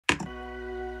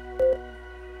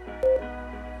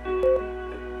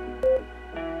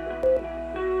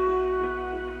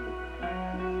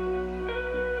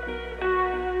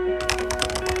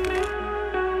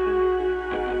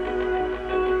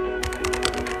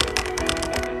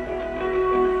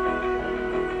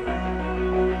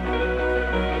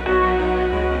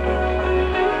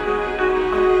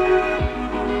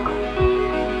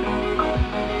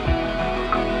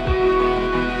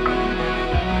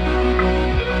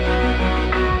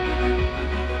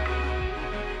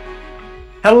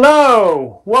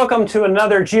Hello! Welcome to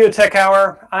another Geotech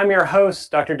Hour. I'm your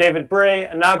host, Dr. David Bray,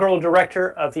 inaugural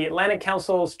director of the Atlantic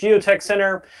Council's Geotech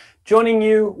Center, joining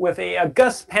you with an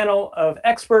august panel of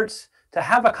experts to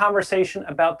have a conversation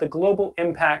about the global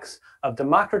impacts of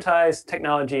democratized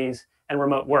technologies and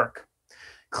remote work.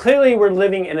 Clearly, we're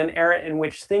living in an era in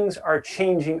which things are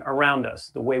changing around us,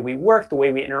 the way we work, the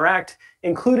way we interact,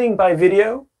 including by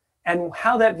video, and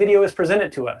how that video is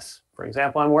presented to us. For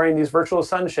example, I'm wearing these virtual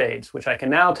sunshades, which I can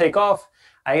now take off.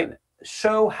 I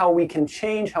show how we can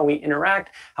change, how we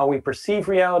interact, how we perceive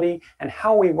reality, and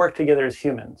how we work together as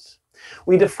humans.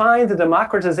 We define the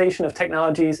democratization of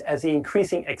technologies as the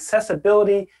increasing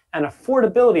accessibility and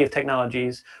affordability of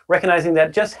technologies, recognizing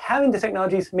that just having the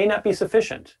technologies may not be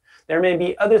sufficient. There may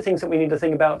be other things that we need to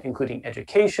think about, including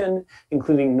education,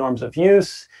 including norms of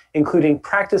use, including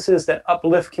practices that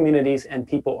uplift communities and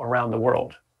people around the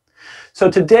world. So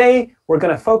today, we're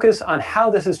going to focus on how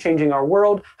this is changing our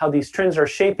world, how these trends are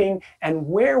shaping, and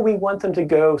where we want them to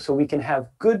go so we can have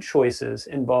good choices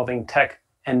involving tech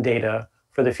and data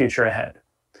for the future ahead.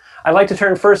 I'd like to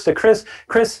turn first to Chris.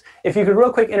 Chris, if you could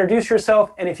real quick introduce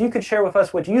yourself, and if you could share with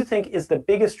us what you think is the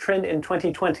biggest trend in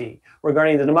 2020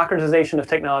 regarding the democratization of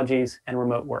technologies and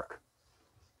remote work.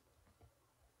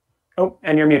 Oh,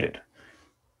 and you're muted.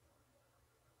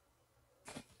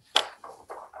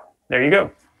 There you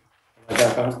go.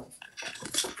 Back on.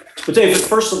 But David,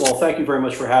 first of all, thank you very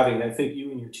much for having me. I think you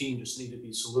and your team just need to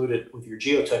be saluted with your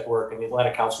geotech work and the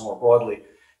Atlantic Council more broadly,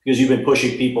 because you've been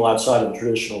pushing people outside of the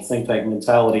traditional think tank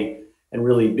mentality and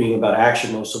really being about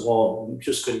action most of all. We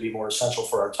just couldn't be more essential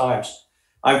for our times.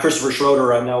 I'm Christopher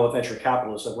Schroeder. I'm now a venture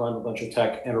capitalist. I've run a bunch of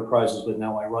tech enterprises, but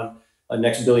now I run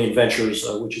Next Billion Ventures,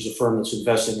 which is a firm that's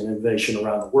investing in innovation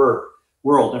around the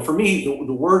world. And for me,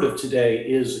 the word of today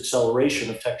is acceleration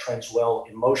of tech trends well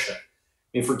in motion.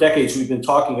 I mean, for decades, we've been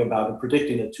talking about and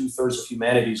predicting that 2/3 of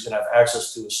humanity is going to have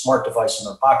access to a smart device in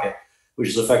their pocket, which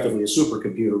is effectively a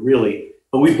supercomputer, really.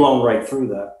 But we've blown right through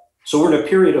that. So we're in a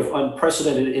period of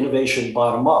unprecedented innovation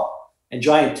bottom up, and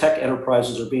giant tech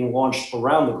enterprises are being launched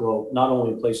around the globe, not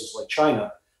only in places like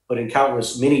China, but in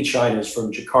countless mini Chinas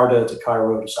from Jakarta to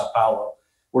Cairo to Sao Paulo,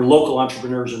 where local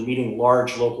entrepreneurs are meeting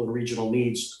large local and regional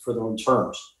needs for their own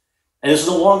terms. And it's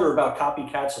no longer about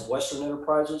copycats of Western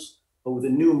enterprises, but with a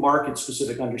new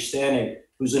market-specific understanding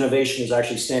whose innovation is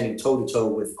actually standing toe-to-toe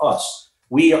with us.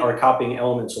 We are copying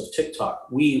elements of TikTok.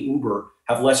 We, Uber,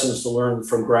 have lessons to learn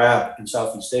from Grab in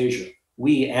Southeast Asia.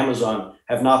 We, Amazon,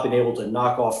 have not been able to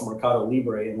knock off Mercado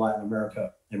Libre in Latin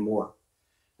America and more.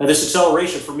 Now, this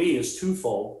acceleration for me is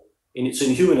twofold. It's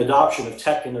in human adoption of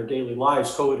tech in their daily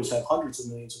lives. COVID has had hundreds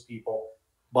of millions of people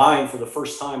buying for the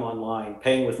first time online,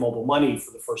 paying with mobile money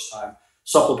for the first time,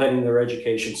 supplementing their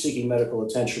education, seeking medical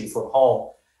attention from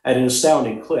home at an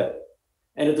astounding clip.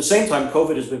 And at the same time,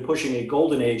 COVID has been pushing a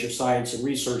golden age of science and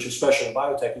research, especially in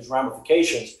biotech, whose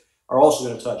ramifications are also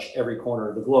going to touch every corner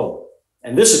of the globe.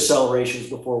 And this acceleration is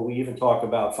before we even talk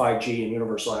about 5G and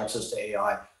universal access to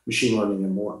AI, machine learning,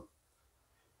 and more.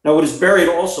 Now, what is buried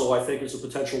also, I think, is a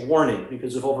potential warning,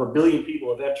 because if over 1 billion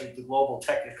people have entered the global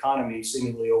tech economy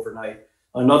seemingly overnight,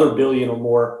 another 1 billion or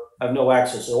more have no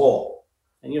access at all.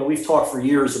 And, we've talked for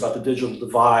years about the digital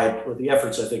divide, or the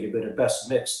efforts, I think, have been at best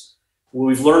mixed. What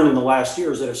we've learned in the last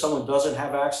year is that if someone doesn't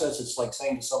have access, it's like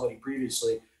saying to somebody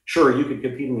previously, sure, you could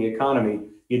compete in the economy,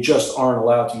 you just aren't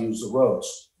allowed to use the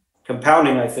roads.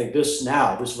 Compounding, I think, this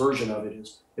version of it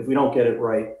is, if we don't get it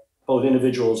right, both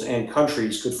individuals and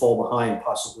countries could fall behind,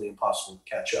 possibly impossible to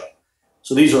catch up.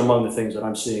 So these are among the things that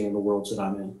I'm seeing in the worlds that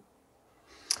I'm in.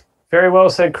 Very well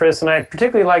said, Chris. And I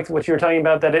particularly liked what you were talking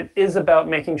about, that it is about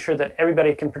making sure that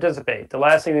everybody can participate. The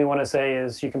last thing we want to say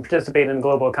is you can participate in the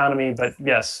global economy, but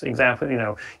yes, exactly,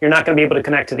 you're not going to be able to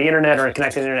connect to the internet or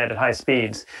connect to the internet at high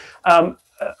speeds.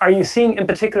 Are you seeing in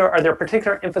particular, are there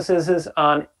particular emphases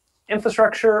on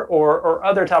infrastructure or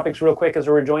other topics real quick as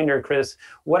a rejoinder, Chris?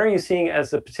 What are you seeing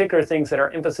as the particular things that are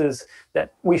emphasis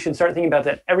that we should start thinking about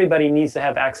that everybody needs to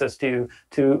have access to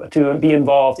be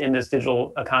involved in this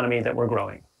digital economy that we're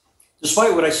growing?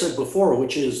 Despite what I said before,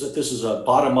 which is that this is a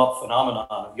bottom-up phenomenon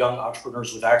of young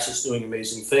entrepreneurs with access doing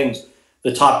amazing things,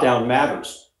 the top-down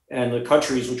matters. And the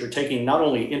countries which are taking not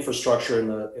only infrastructure in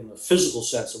the physical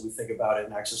sense that we think about it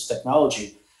and access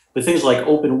technology, but things like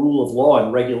open rule of law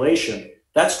and regulation,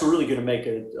 that's really going to make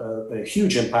a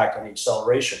huge impact on the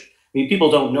acceleration. I mean,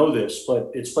 people don't know this, but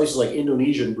it's places like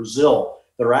Indonesia and Brazil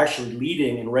that are actually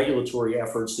leading in regulatory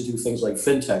efforts to do things like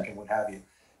fintech and what have you.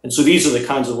 And so these are the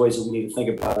kinds of ways that we need to think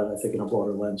about it, I think, in a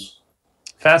broader lens.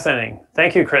 Fascinating.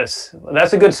 Thank you, Chris.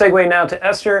 That's a good segue now to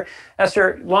Esther.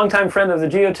 Esther, longtime friend of the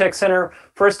Geotech Center,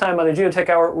 first time on the Geotech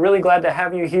Hour. Really glad to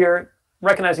have you here.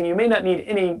 recognizing you may not need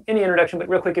any introduction, but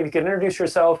real quick, if you could introduce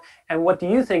yourself and what do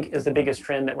you think is the biggest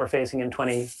trend that we're facing in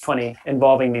 2020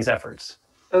 involving these efforts?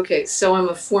 Okay, so I'm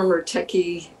a former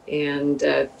techie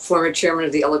and former chairman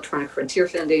of the Electronic Frontier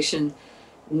Foundation.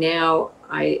 Now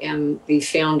I am the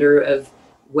founder of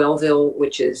Wellville,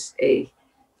 which is a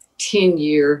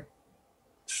 10-year,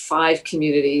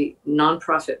 5-community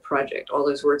nonprofit project. All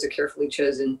those words are carefully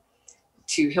chosen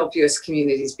to help U.S.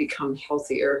 communities become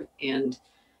healthier. And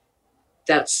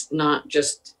that's not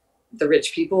just the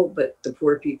rich people, but the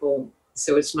poor people.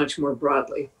 So it's much more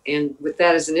broadly. And with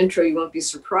that as an intro, you won't be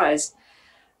surprised.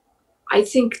 I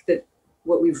think that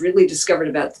what we've really discovered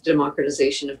about the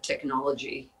democratization of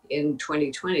technology in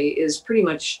 2020 is pretty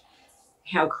much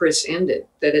how Chris ended,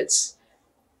 that it's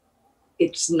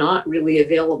not really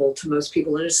available to most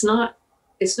people. And it's not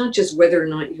just whether or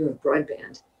not you have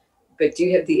broadband, but do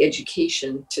you have the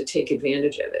education to take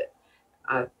advantage of it?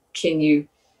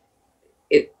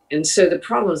 And so the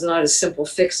problem is not a simple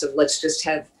fix of let's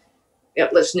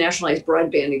nationalize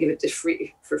broadband and give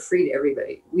it for free to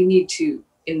everybody. We need to,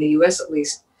 in the US at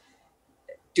least,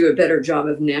 do a better job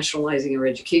of nationalizing our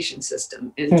education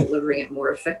system and delivering it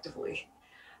more effectively.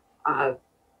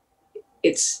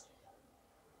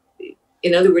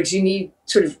 In other words, you need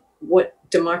sort of what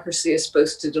democracy is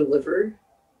supposed to deliver,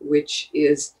 which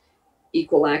is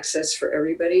equal access for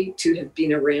everybody, to have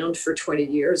been around for 20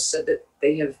 years so that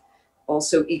they have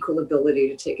also equal ability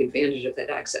to take advantage of that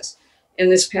access.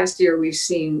 And this past year, we've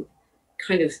seen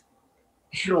kind of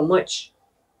how much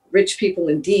rich people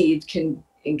indeed can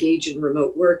engage in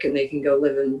remote work, and they can go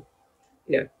live in,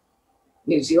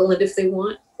 New Zealand if they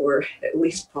want, or at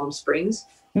least Palm Springs.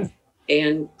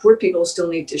 And poor people still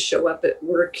need to show up at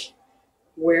work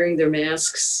wearing their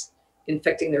masks,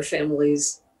 infecting their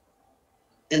families,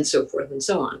 and so forth and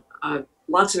so on.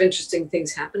 Lots of interesting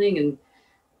things happening, and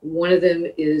one of them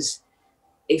is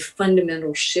a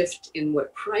fundamental shift in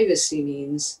what privacy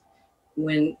means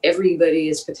when everybody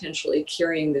is potentially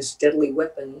carrying this deadly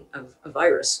weapon of a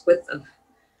virus with them.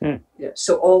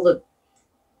 So all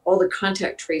the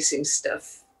contact tracing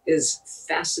stuff is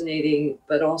fascinating,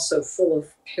 but also full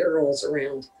of perils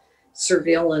around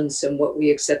surveillance and what we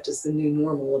accept as the new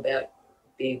normal about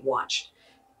being watched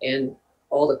and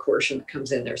all the coercion that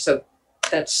comes in there. So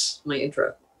that's my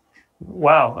intro.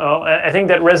 Wow. Well, I think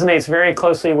that resonates very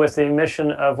closely with the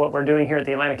mission of what we're doing here at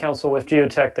the Atlantic Council with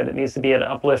Geotech, that it needs to be an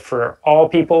uplift for all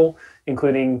people,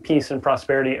 including peace and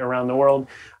prosperity around the world.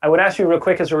 I would ask you real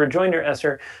quick as a rejoinder,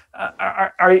 Esther,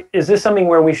 is this something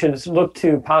where we should look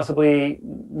to possibly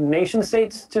nation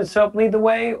states to help lead the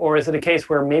way? Or is it a case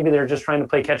where maybe they're just trying to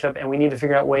play catch up and we need to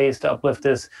figure out ways to uplift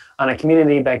this on a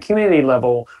community by community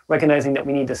level, recognizing that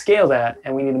we need to scale that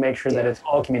and we need to make sure that it's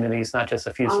all communities, not just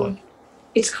a few select?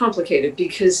 It's complicated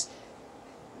because,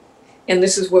 and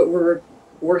this is what we're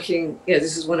working,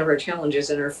 this is one of our challenges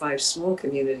in our 5 small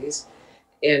communities.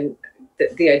 And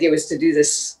the idea was to do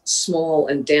this small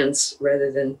and dense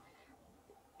rather than,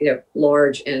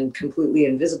 large and completely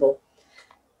invisible.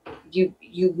 You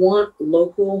want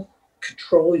local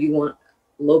control, you want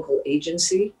local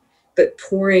agency, but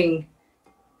pouring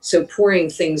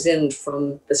things in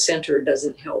from the center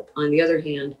doesn't help. On the other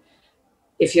hand,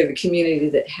 if you have a community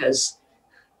that has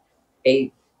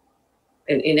an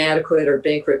inadequate or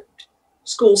bankrupt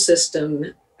school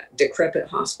system, decrepit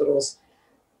hospitals,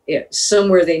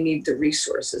 somewhere they need the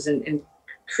resources, and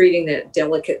creating that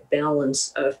delicate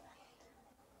balance of,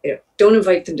 don't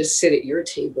invite them to sit at your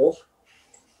table,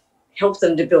 help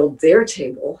them to build their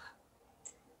table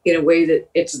in a way that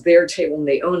it's their table and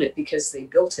they own it because they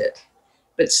built it.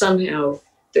 But somehow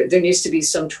there needs to be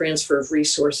some transfer of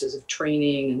resources, of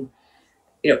training.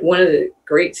 And one of the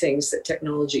great things that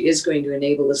technology is going to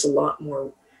enable is a lot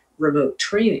more remote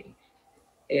training.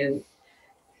 And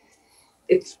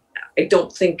I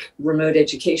don't think remote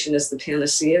education is the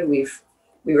panacea. We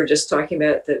were just talking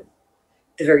about the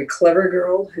very clever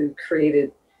girl who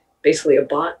created basically a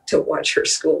bot to watch her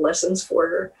school lessons for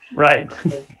her. Right.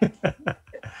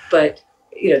 But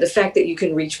the fact that you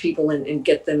can reach people and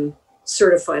get them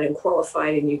certified and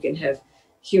qualified, and you can have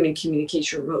human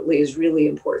communication remotely is really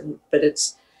important. But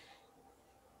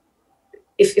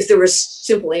if there was a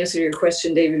simple answer to your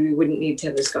question, David, we wouldn't need to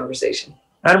have this conversation.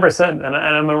 100%. And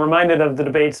I'm reminded of the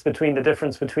debates between the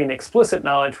difference between explicit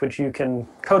knowledge, which you can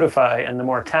codify, and the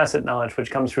more tacit knowledge, which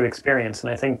comes through experience.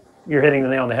 And I think you're hitting the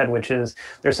nail on the head, which is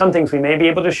there's some things we may be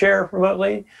able to share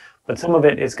remotely, but some of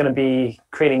it is going to be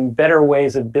creating better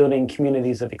ways of building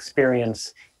communities of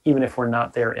experience, even if we're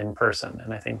not there in person.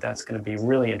 And I think that's going to be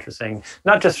really interesting,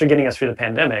 not just for getting us through the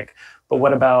pandemic, But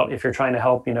what about if you're trying to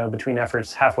help, between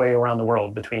efforts halfway around the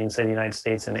world, between, say, the United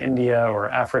States and India or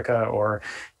Africa or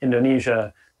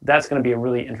Indonesia? That's going to be a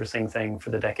really interesting thing for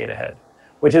the decade ahead,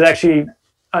 which is actually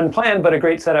unplanned, but a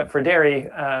great setup for Derry.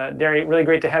 Derry, really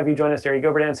great to have you join us, Derry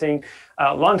Goberdancing,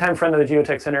 longtime friend of the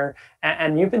Geotech Center.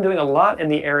 And you've been doing a lot in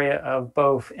the area of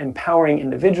both empowering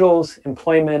individuals,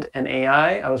 employment, and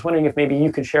AI. I was wondering if maybe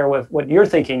you could share what you're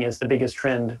thinking is the biggest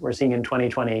trend we're seeing in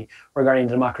 2020 regarding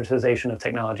democratization of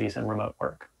technologies and remote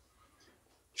work.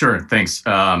 Sure, thanks.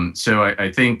 So I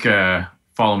think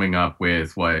following up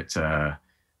with what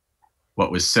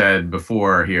was said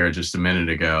before here just a minute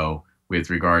ago, with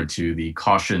regard to the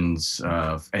cautions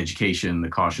of education, the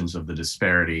cautions of the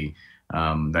disparity,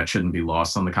 that shouldn't be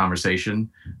lost on the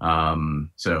conversation.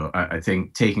 So I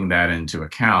think taking that into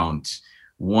account,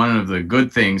 one of the good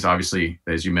things, obviously,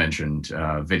 as you mentioned,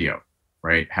 video,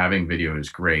 right? Having video is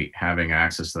great. Having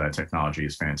access to that technology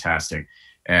is fantastic.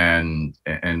 And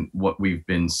what we've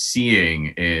been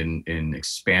seeing in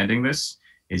expanding this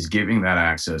is giving that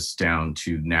access down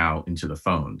to now into the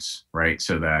phones, right?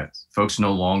 So that folks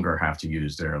no longer have to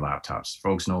use their laptops.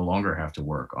 Folks no longer have to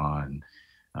work on,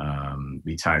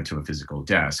 be tied to a physical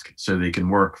desk, so they can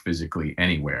work physically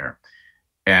anywhere.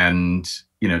 And,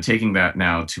 taking that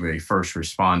now to a first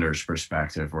responder's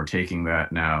perspective, or taking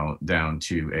that now down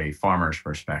to a farmer's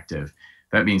perspective,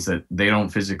 that means that they don't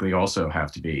physically also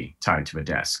have to be tied to a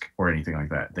desk or anything like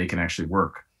that. They can actually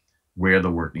work where the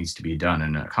work needs to be done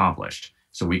and accomplished.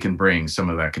 So we can bring some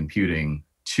of that computing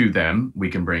to them. We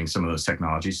can bring some of those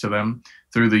technologies to them.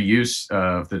 Through the use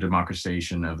of the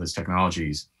democratization of these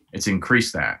technologies, it's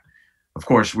increased that. Of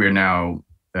course, we're now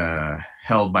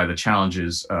held by the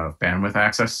challenges of bandwidth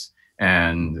access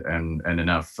and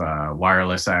enough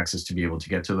wireless access to be able to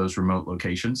get to those remote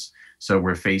locations. So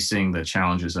we're facing the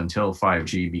challenges until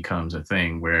 5G becomes a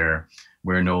thing where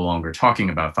we're no longer talking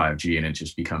about 5G and it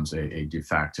just becomes a de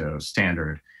facto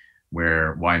standard,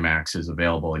 where WiMAX is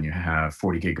available and you have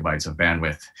 40 gigabytes of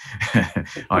bandwidth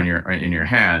in your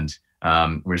hand.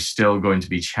 We're still going to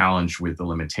be challenged with the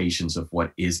limitations of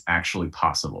what is actually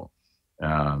possible.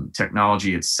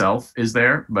 Technology itself is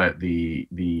there, but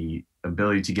the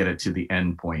ability to get it to the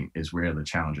end point is where the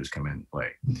challenges come into play.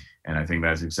 And I think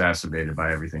that's exacerbated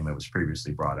by everything that was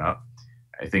previously brought up.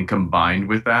 I think combined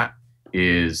with that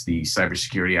is the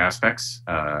cybersecurity aspects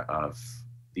of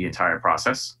the entire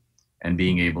process, and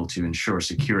being able to ensure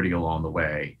security along the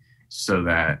way, so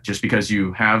that just because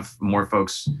you have more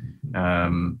folks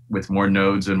with more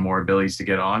nodes and more abilities to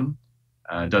get on,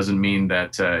 doesn't mean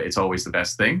that it's always the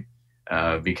best thing,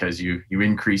 because you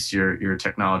increase your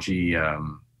technology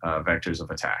vectors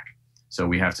of attack. So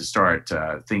we have to start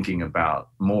thinking about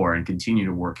more and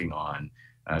continue working on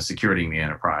securing the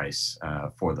enterprise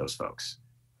for those folks.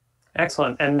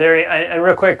 Excellent. And Derry, and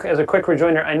real quick, as a quick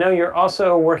rejoinder, I know you're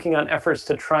also working on efforts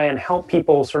to try and help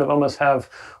people sort of almost have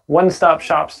one-stop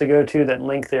shops to go to that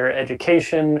link their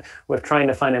education with trying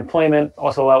to find employment,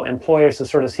 also allow employers to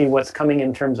sort of see what's coming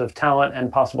in terms of talent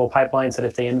and possible pipelines that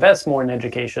if they invest more in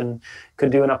education could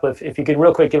do an uplift. If you could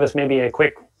real quick give us maybe a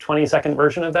quick 20-second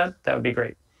version of that, that would be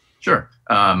great. Sure.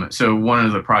 So one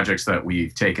of the projects that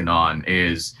we've taken on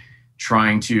is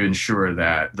trying to ensure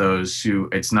that those who,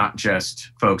 it's not just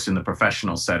folks in the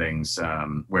professional settings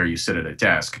where you sit at a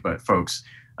desk, but folks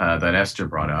that Esther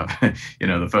brought up,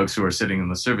 the folks who are sitting in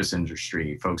the service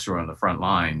industry, folks who are on the front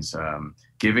lines,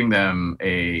 giving them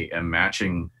a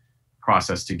matching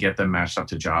process to get them matched up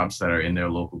to jobs that are in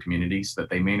their local communities that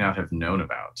they may not have known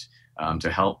about, to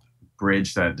help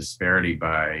bridge that disparity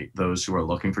by those who are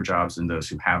looking for jobs and those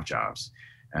who have jobs.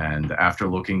 And after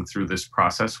looking through this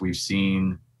process, we've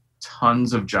seen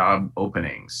tons of job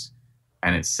openings,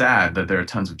 and it's sad that there are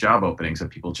tons of job openings that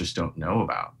people just don't know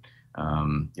about.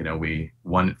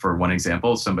 For one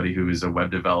example, somebody who is a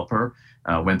web developer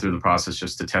went through the process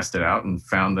just to test it out and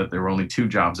found that there were only 2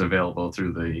 jobs available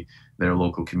through their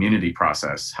local community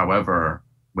process. However,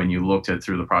 when you looked at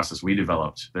through the process we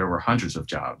developed, there were hundreds of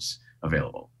jobs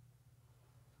available.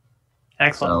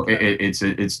 Excellent. So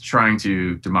it's trying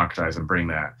to democratize and bring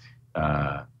that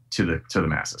to the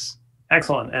masses.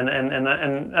 Excellent.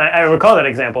 And I recall that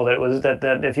example, that it was that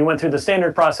if you went through the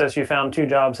standard process, you found 2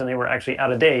 jobs and they were actually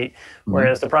out of date.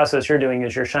 Whereas the process you're doing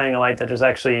is you're shining a light that there's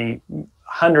actually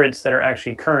hundreds that are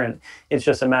actually current. It's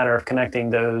just a matter of connecting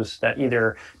those that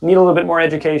either need a little bit more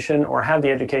education or have the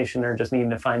education or just needing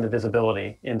to find the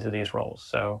visibility into these roles.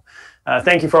 So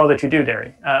Thank you for all that you do,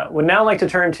 Derry. Would now like to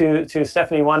turn to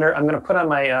Stephanie Wander. I'm going to put on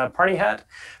my party hat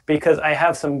because I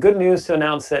have some good news to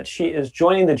announce that she is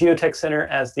joining the Geotech Center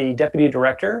as the Deputy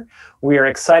Director. We are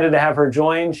excited to have her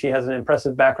join. She has an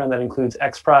impressive background that includes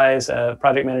XPRIZE,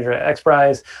 project manager at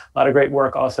XPRIZE, a lot of great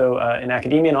work also in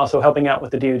academia and also helping out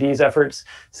with the DoD's efforts.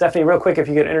 Stephanie, real quick, if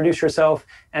you could introduce yourself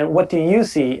and what do you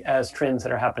see as trends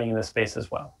that are happening in this space as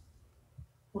well?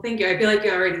 Well, thank you. I feel like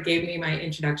you already gave me my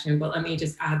introduction, but let me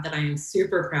just add that I am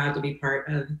super proud to be part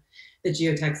of the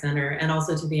Geotech Center and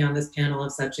also to be on this panel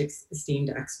of such esteemed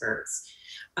experts.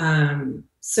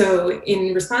 So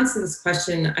in response to this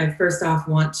question, I first off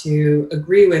want to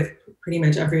agree with pretty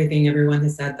much everything everyone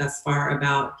has said thus far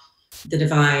about the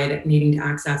divide, needing to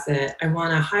access it. I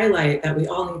want to highlight that we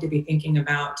all need to be thinking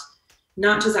about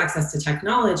not just access to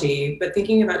technology, but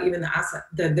thinking about even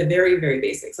the very, very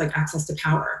basics, like access to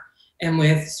power. And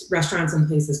with restaurants and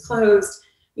places closed,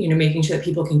 making sure that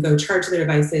people can go charge their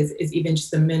devices is even just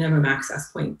the minimum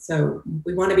access point. So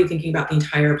we want to be thinking about the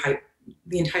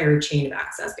entire chain of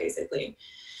access, basically.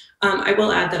 I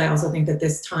will add that I also think that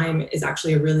this time is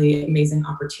actually a really amazing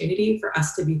opportunity for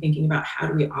us to be thinking about how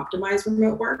do we optimize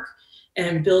remote work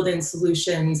and build in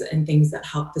solutions and things that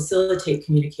help facilitate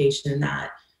communication,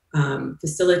 that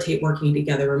facilitate working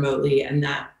together remotely, and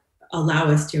that allow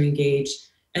us to engage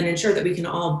and ensure that we can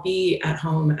all be at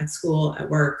home, at school, at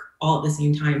work, all at the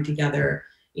same time together,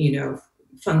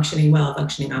 functioning well,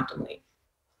 functioning optimally.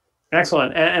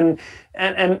 Excellent. And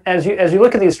as you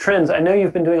look at these trends, I know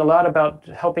you've been doing a lot about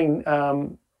helping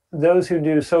those who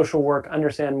do social work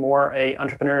understand more a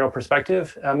entrepreneurial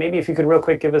perspective. Maybe if you could real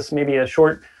quick give us maybe a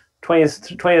short 20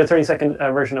 to 30 second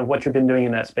version of what you've been doing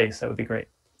in that space, that would be great.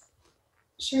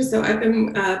 Sure. So I've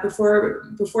been, before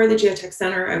the Geotech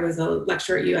Center, I was a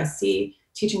lecturer at USC,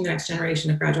 teaching the next generation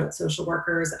of graduate social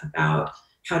workers about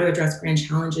how to address grand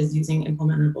challenges using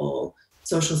implementable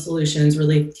social solutions,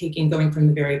 really going from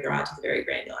the very broad to the very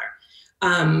granular.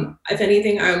 If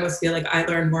anything, I almost feel like I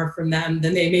learned more from them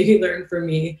than they maybe learned from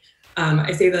me.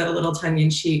 I say that a little tongue in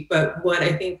cheek, but what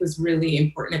I think was really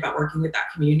important about working with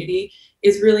that community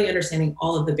is really understanding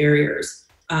all of the barriers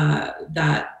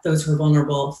that those who are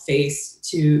vulnerable face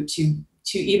to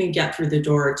even get through the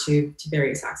door to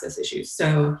various access issues.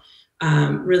 So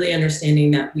really understanding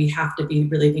that we have to be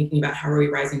really thinking about how are we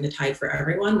rising the tide for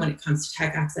everyone when it comes to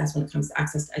tech access, when it comes to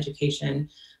access to education,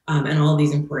 and all of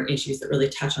these important issues that really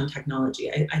touch on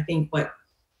technology. I think what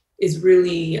is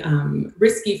really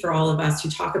risky for all of us who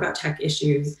talk about tech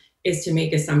issues is to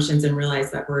make assumptions and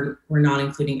realize that we're not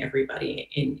including everybody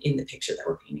in the picture that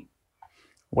we're painting.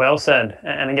 Well said.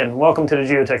 And again, welcome to the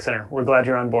Geotech Center. We're glad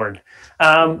you're on board.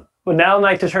 Would now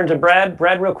like to turn to Brad.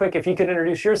 Brad, real quick, if you could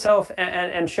introduce yourself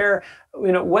and share,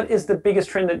 what is the biggest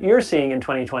trend that you're seeing in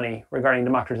 2020 regarding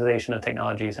democratization of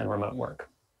technologies and remote work?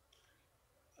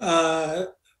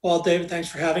 Well, David, thanks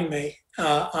for having me.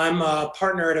 I'm a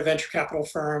partner at a venture capital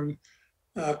firm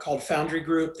called Foundry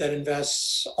Group that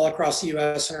invests all across the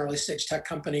US in early stage tech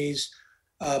companies,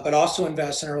 but also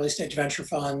invests in early stage venture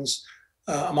funds.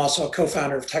 I'm also a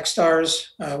co-founder of Techstars,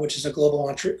 which is a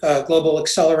global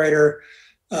accelerator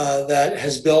that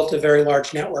has built a very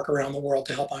large network around the world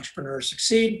to help entrepreneurs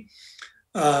succeed.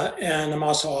 And I'm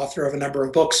also author of a number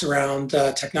of books around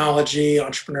technology,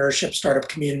 entrepreneurship, startup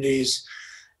communities,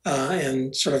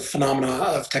 and sort of phenomena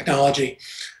of technology.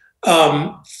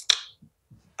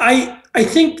 I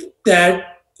think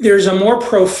that there's a more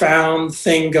profound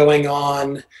thing going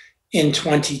on in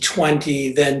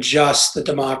 2020 than just the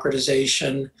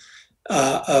democratization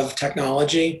of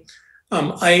technology.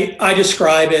 I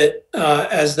describe it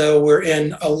as though we're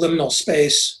in a liminal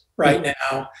space right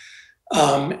now.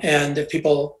 And if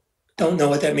people don't know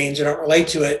what that means or don't relate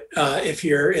to it, if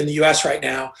you're in the US right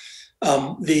now,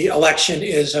 the election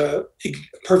is a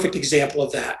perfect example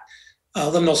of that.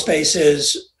 Liminal space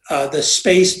is the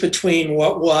space between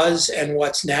what was and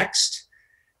what's next.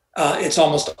 It's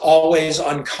almost always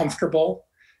uncomfortable.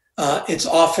 It's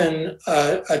often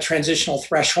a transitional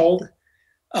threshold.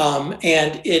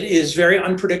 And it is very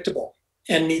unpredictable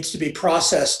and needs to be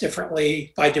processed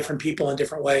differently by different people in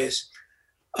different ways.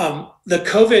 The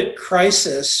COVID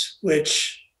crisis,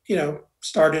 which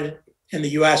started in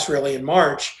the US really in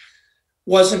March,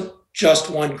 wasn't just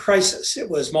one crisis. It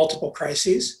was multiple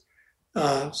crises.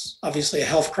 Obviously a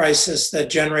health crisis that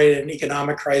generated an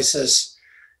economic crisis,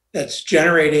 that's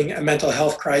generating a mental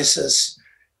health crisis,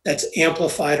 that's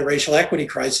amplified a racial equity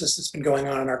crisis that's been going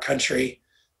on in our country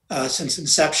since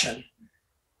inception.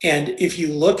 And if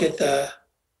you look at the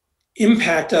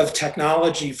impact of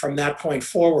technology from that point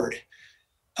forward,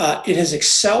 it has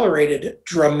accelerated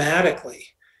dramatically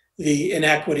the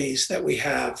inequities that we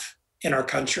have in our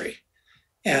country.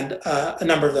 And a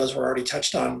number of those were already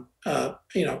touched on,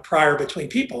 prior between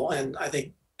people. And I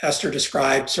think Esther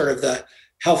described sort of the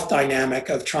health dynamic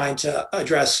of trying to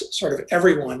address sort of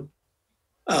everyone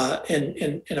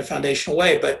in a foundational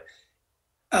way. But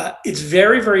it's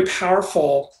very, very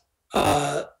powerful,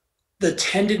 the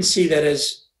tendency that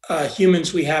as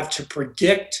humans we have to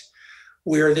predict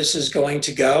where this is going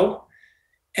to go.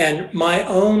 And my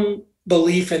own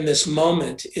belief in this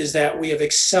moment is that we have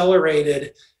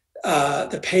accelerated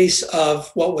the pace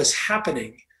of what was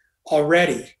happening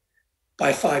already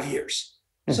by 5 years.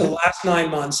 Mm-hmm. So the last 9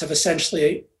 months have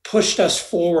essentially pushed us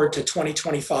forward to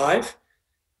 2025.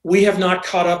 We have not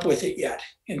caught up with it yet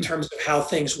in terms of how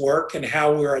things work and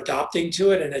how we're adopting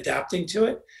to it and adapting to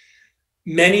it.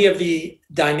 Many of the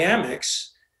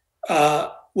dynamics,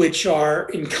 which are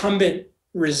incumbent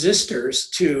resistors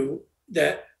to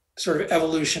that sort of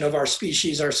evolution of our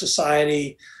species, our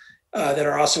society, that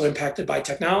are also impacted by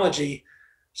technology,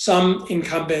 some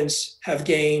incumbents have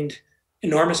gained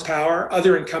enormous power,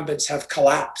 other incumbents have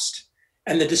collapsed.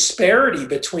 And the disparity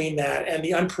between that and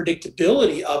the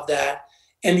unpredictability of that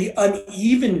and the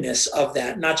unevenness of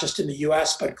that, not just in the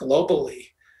US, but globally,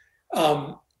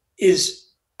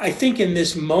 is, I think, in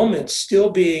this moment still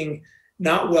being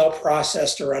not well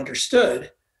processed or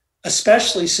understood,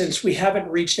 especially since we haven't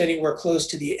reached anywhere close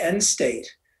to the end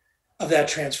state of that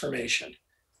transformation.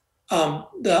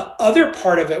 The other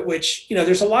part of it, which,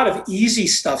 there's a lot of easy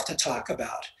stuff to talk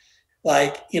about,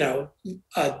 like,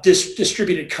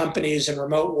 distributed companies and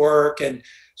remote work and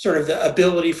sort of the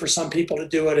ability for some people to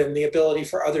do it and the ability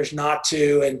for others not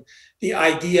to. And the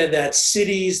idea that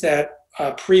cities that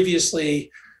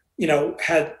previously,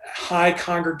 had high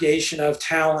congregation of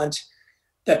talent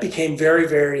that became very,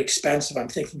 very expensive. I'm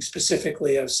thinking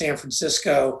specifically of San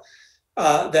Francisco,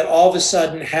 that all of a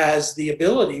sudden has the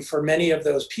ability for many of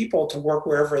those people to work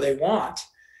wherever they want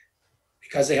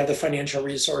because they have the financial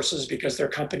resources, because their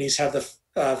companies have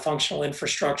the functional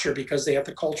infrastructure, because they have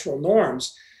the cultural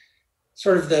norms.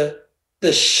 Sort of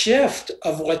the shift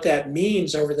of what that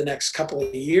means over the next couple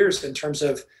of years in terms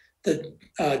of the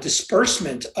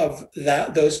disbursement of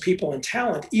those people and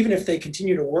talent, even if they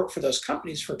continue to work for those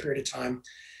companies for a period of time,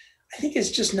 I think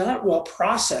is just not well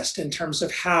processed in terms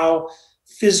of how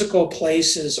physical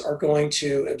places are going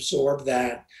to absorb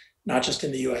that, not just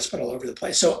in the US, but all over the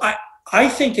place. So I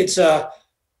think it's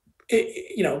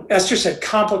Esther said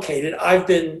complicated. I've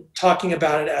been talking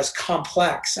about it as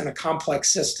complex and a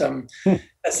complex system.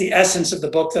 That's the essence of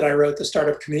the book that I wrote, The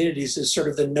Startup Communities, is sort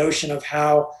of the notion of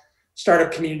how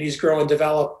startup communities grow and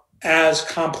develop as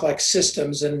complex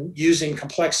systems and using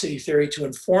complexity theory to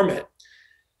inform it.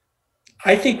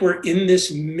 I think we're in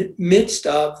this midst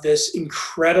of this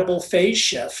incredible phase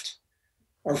shift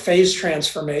or phase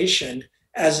transformation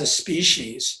as a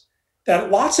species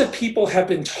that lots of people have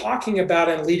been talking about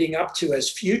and leading up to as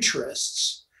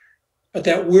futurists, but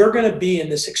that we're going to be in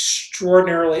this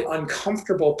extraordinarily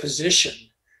uncomfortable position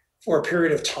for a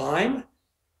period of time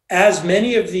as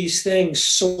many of these things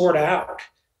sort out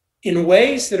in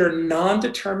ways that are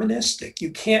non-deterministic.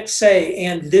 You can't say,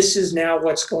 and this is now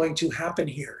what's going to happen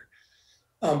here.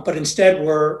 But instead,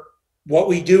 what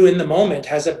we do in the moment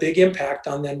has a big impact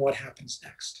on then what happens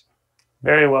next.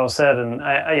 Very well said. And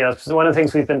one of the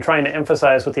things we've been trying to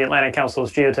emphasize with the Atlantic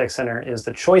Council's Geotech Center is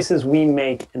the choices we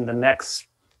make in the next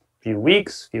few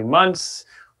weeks, few months,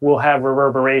 will have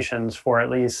reverberations for at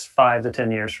least 5 to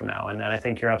 10 years from now. And I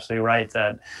think you're absolutely right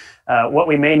that what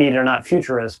we may need are not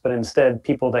futurists, but instead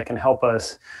people that can help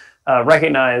us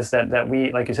recognize that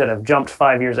we, like you said, have jumped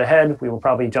 5 years ahead. We will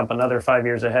probably jump another 5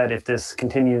 years ahead if this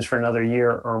continues for another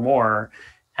year or more.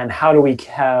 And how do we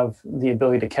have the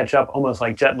ability to catch up almost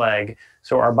like jet lag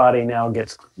so our body now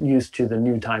gets used to the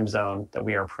new time zone that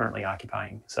we are currently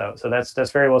occupying? So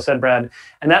that's very well said, Brad.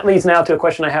 And that leads now to a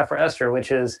question I have for Esther,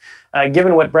 which is,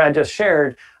 given what Brad just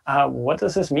shared, what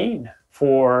does this mean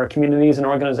for communities and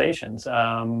organizations?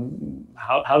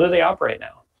 How do they operate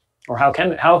now? Or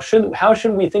how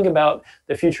should we think about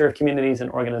the future of communities and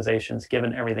organizations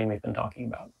given everything we've been talking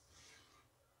about?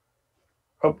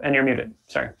 Oh, and you're muted,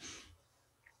 sorry.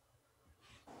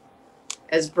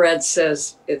 As Brad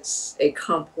says, it's a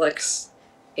complex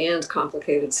and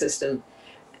complicated system.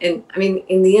 And I mean,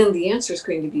 in the end, the answer is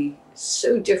going to be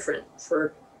so different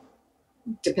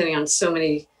depending on so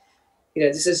many,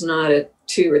 this is not a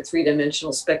 2 or 3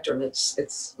 dimensional spectrum.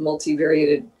 It's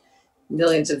multivariated,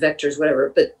 millions of vectors,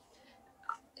 whatever. But,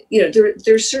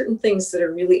 there's certain things that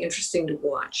are really interesting to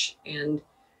watch. And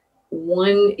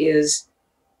one is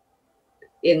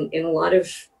in a lot of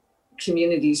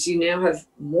communities, you now have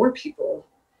more people.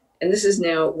 And this is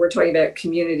now, we're talking about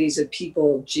communities of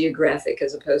people, geographic,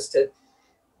 as opposed to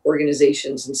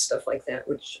organizations and stuff like that,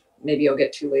 which maybe I'll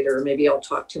get to later, or maybe I'll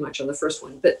talk too much on the first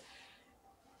one. But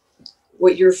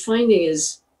what you're finding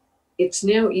is it's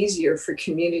now easier for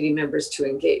community members to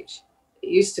engage. It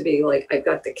used to be like, I've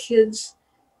got the kids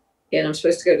and I'm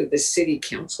supposed to go to the city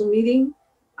council meeting.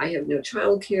 I have no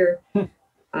childcare.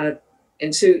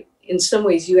 And so in some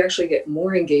ways you actually get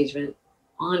more engagement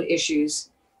on issues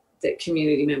that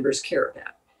community members care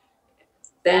about.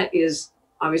 That is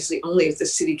obviously only if the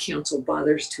city council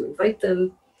bothers to invite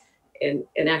them and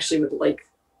actually would like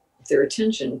their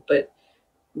attention. But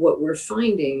what we're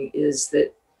finding is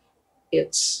that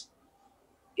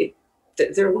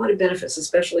there are a lot of benefits,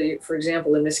 especially, for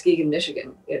example, in Muskegon,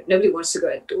 Michigan. Nobody wants to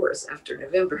go outdoors after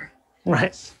November.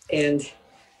 Right. And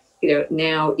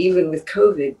now, even with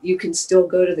COVID, you can still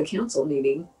go to the council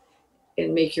meeting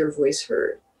and make your voice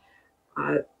heard.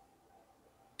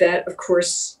 That, of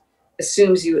course,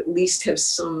 assumes you at least have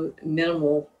some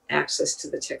minimal access to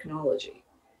the technology.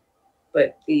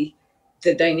 But the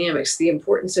dynamics, the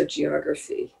importance of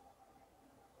geography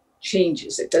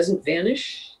changes. It doesn't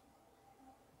vanish,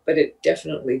 but it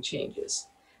definitely changes.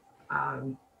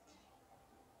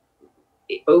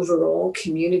 Overall,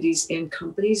 communities and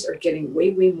companies are getting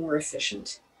way, way more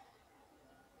efficient.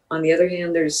 On the other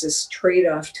hand, there's this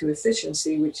trade-off to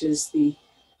efficiency, which is the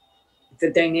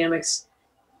dynamics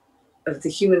of the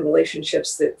human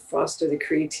relationships that foster the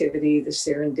creativity, the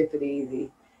serendipity,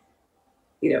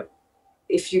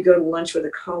 if you go to lunch with a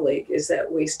colleague, is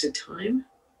that wasted time?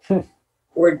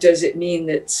 Or does it mean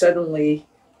that suddenly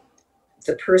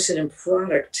the person in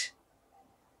product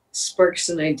sparks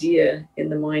an idea in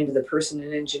the mind of the person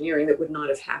in engineering that would not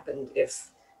have happened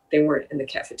if they weren't in the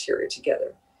cafeteria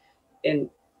together? And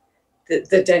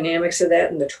the dynamics of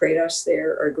that and the trade-offs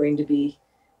there are going to be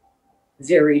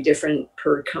very different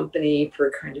per company,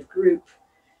 per kind of group.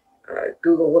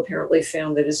 Google apparently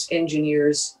found that its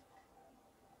engineers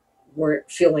weren't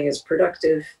feeling as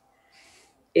productive.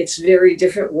 It's very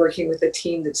different working with a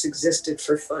team that's existed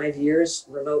for 5 years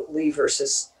remotely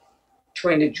versus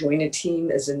trying to join a team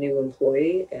as a new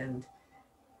employee. And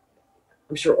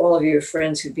I'm sure all of you have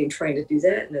friends who've been trying to do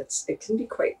that, and it can be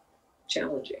quite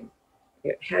challenging.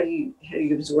 How do you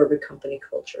absorb a company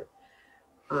culture?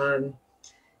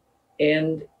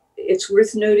 And it's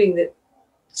worth noting that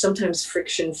sometimes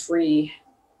friction-free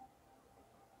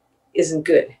isn't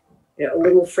good. A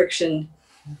little friction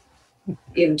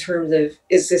in terms of,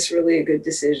 is this really a good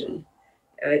decision?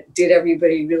 Did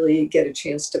everybody really get a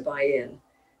chance to buy in?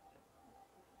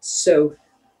 So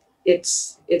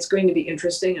it's going to be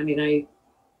interesting. I mean,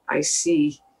 I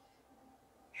see.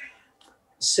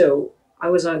 So I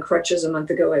was on crutches a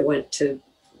month ago. I went to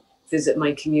visit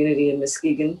my community in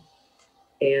Muskegon,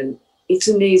 and it's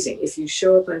amazing. If you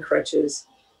show up on crutches,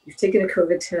 you've taken a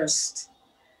COVID test,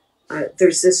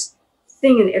 there's this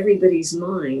thing in everybody's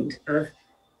mind of,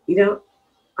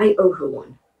 I owe her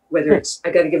one, whether it's,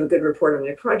 I got to give a good report on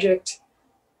my project,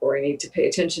 or I need to pay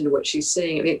attention to what she's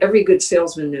saying. I mean, every good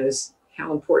salesman knows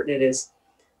how important it is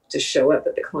to show up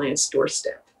at the client's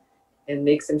doorstep and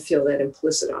make them feel that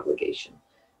implicit obligation.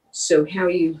 So how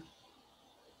you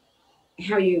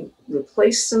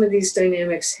replace some of these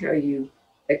dynamics, how you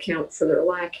account for their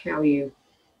lack, how you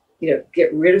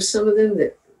get rid of some of them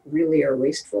that really are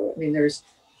wasteful. I mean, there's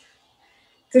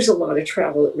a lot of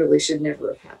travel that really should never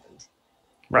have happened.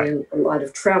 Right. And a lot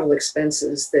of travel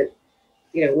expenses that,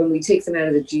 when we take them out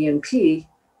of the GNP,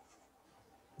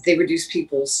 they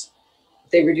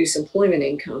reduce employment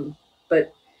income,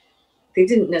 but they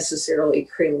didn't necessarily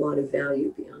create a lot of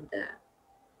value beyond that.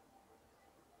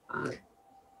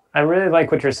 I really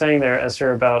like what you're saying there,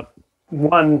 Esther, about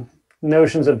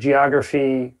notions of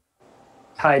geography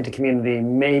tied to community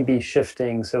may be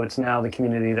shifting. So it's now the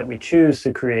community that we choose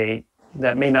to create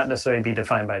that may not necessarily be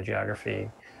defined by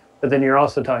geography. But then you're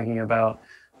also talking about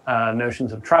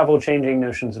notions of travel changing,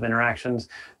 notions of interactions.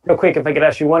 Real quick, if I could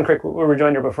ask you one quick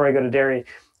rejoinder before I go to Derry.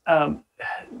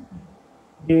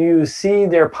 Do you see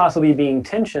there possibly being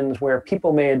tensions where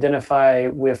people may identify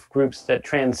with groups that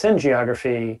transcend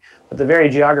geography, but the very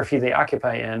geography they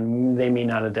occupy in, they may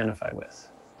not identify with?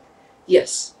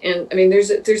 Yes. And I mean,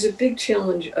 there's a big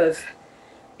challenge of,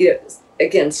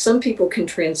 again, some people can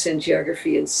transcend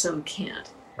geography and some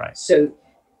can't. Right. So,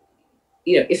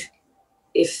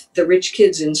 if the rich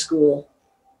kids in school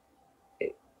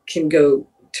can go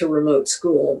to remote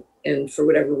school, and for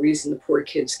whatever reason the poor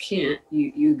kids can't,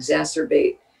 you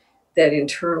exacerbate that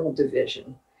internal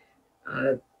division.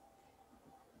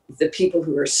 The people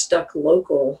who are stuck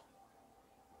local,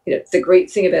 the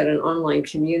great thing about an online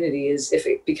community is if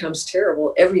it becomes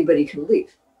terrible, everybody can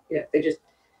leave. But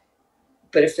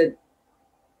if a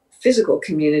physical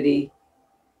community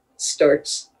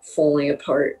starts falling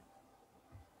apart,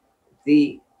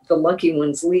 the lucky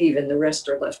ones leave and the rest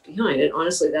are left behind. And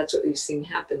honestly, that's what we've seen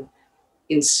happen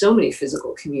in so many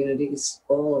physical communities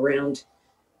all around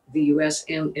the US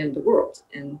and the world.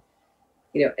 And,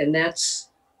 and that's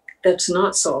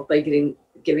not solved by giving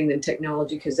them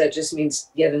technology, because that just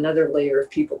means yet another layer of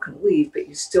people can leave, but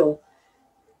you still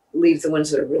leave the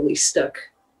ones that are really stuck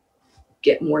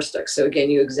get more stuck. So again,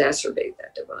 you exacerbate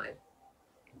that divide.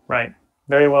 Right.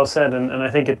 Very well said. And I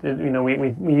think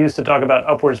we used to talk about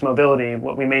upwards mobility.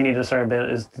 What we may need to start about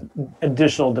is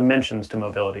additional dimensions to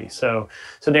mobility. So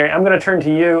Darren, I'm going to turn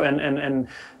to you, and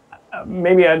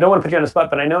maybe I don't want to put you on the spot,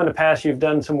 but I know in the past you've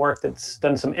done some work that's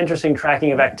done some interesting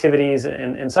tracking of activities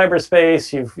in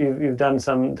cyberspace. You've done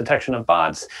some detection of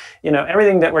bots.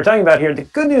 Everything that we're talking about here. The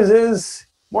good news is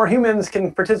more humans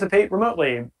can participate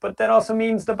remotely, but that also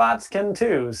means the bots can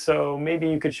too. So maybe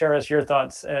you could share us your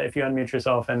thoughts if you unmute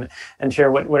yourself and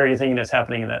share what are you thinking is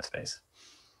happening in that space.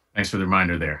 Thanks for the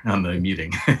reminder there on the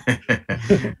muting.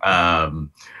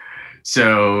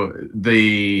 So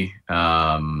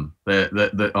on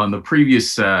the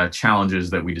previous challenges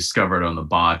that we discovered on the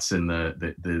bots and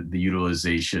the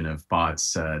utilization of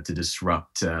bots to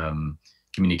disrupt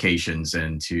communications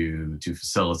and to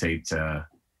facilitate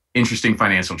interesting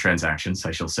financial transactions,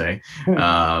 I shall say,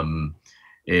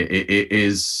 it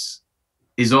is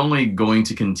only going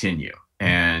to continue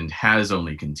and has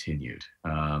only continued.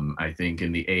 I think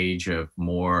in the age of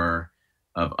more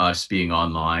of us being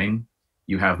online,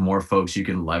 you have more folks you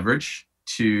can leverage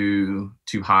to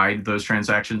hide those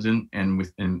transactions in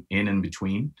and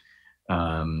between.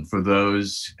 For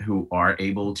those who are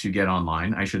able to get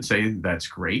online, I should say, that's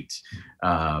great.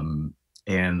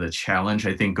 And the challenge,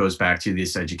 I think, goes back to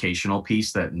this educational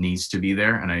piece that needs to be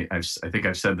there. And I think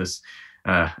I've said this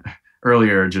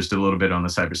earlier, just a little bit on the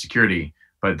cybersecurity,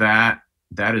 but that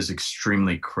is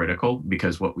extremely critical,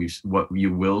 because what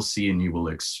you will see and you will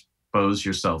expose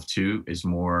yourself to is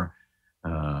more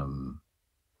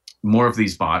of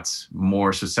these bots,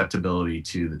 more susceptibility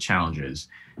to the challenges.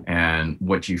 And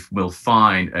what you will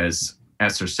find, as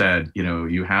Esther said,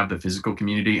 you have the physical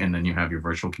community and then you have your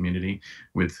virtual community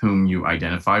with whom you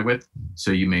identify with. So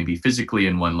you may be physically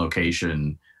in one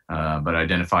location, but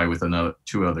identify with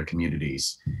two other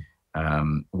communities.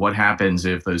 What happens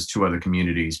if those two other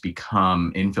communities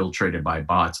become infiltrated by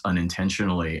bots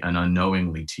unintentionally and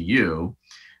unknowingly to you,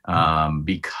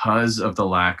 because of the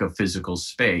lack of physical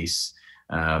space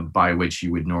by which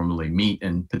you would normally meet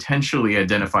and potentially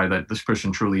identify that this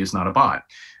person truly is not a bot.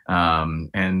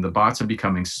 And the bots are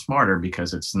becoming smarter,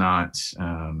 because it's not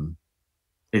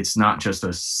just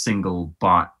a single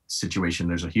bot situation.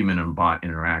 There's a human and bot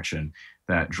interaction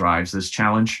that drives this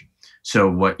challenge. So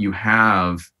what you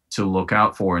have to look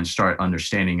out for and start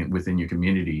understanding it within your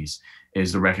communities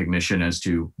is the recognition as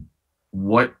to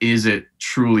what is it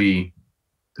truly,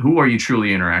 who are you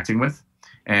truly interacting with?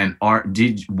 And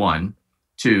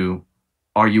two,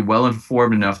 are you well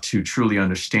informed enough to truly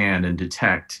understand and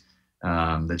detect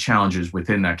the challenges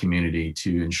within that community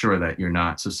to ensure that you're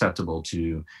not susceptible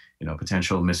to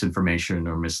potential misinformation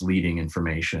or misleading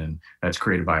information that's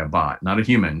created by a bot, not a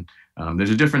human.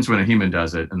 There's a difference when a human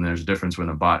does it, and there's a difference when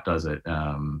a bot does it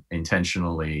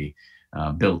intentionally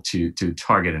built to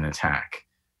target an attack.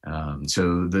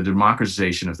 So the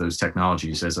democratization of those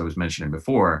technologies, as I was mentioning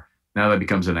before, now that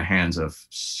becomes in the hands of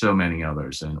so many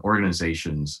others, and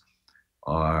organizations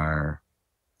are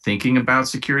thinking about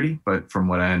security, but from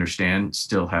what I understand,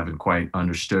 still haven't quite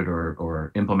understood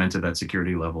or implemented that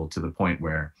security level to the point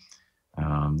where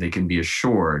they can be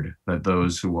assured that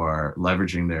those who are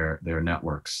leveraging their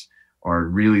networks are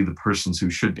really the persons who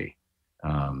should be.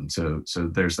 So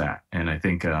there's that. And I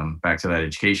think back to that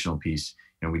educational piece,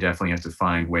 we definitely have to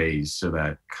find ways so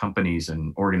that companies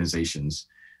and organizations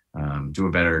do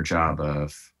a better job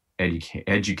of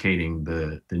educating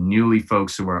the newly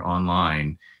folks who are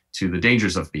online to the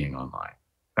dangers of being online.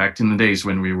 Back in the days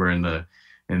when we were in the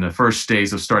first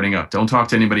days of starting up, don't talk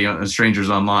to anybody, strangers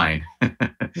online.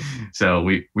 So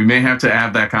we may have to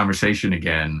have that conversation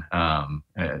again,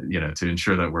 to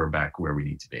ensure that we're back where we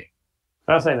need to be.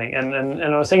 Fascinating. And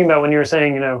I was thinking about when you were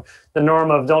saying, the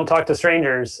norm of don't talk to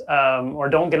strangers, or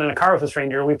don't get in a car with a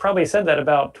stranger. We probably said that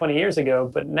about 20 years ago,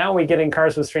 but now we get in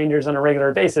cars with strangers on a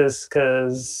regular basis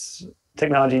because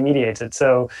technology mediates it.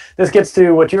 So this gets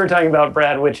to what you were talking about,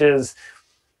 Brad, which is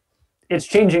it's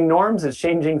changing norms. It's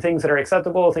changing things that are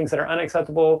acceptable, things that are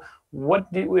unacceptable.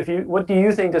 What do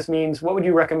you think this means? What would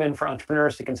you recommend for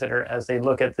entrepreneurs to consider as they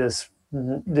look at these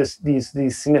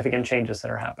significant changes that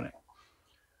are happening?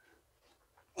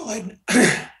 Well,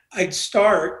 I'd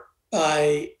start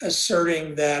by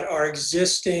asserting that our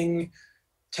existing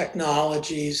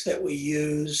technologies that we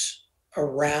use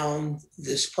around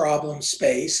this problem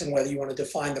space, and whether you want to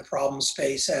define the problem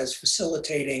space as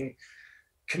facilitating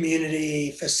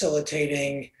community,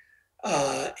 facilitating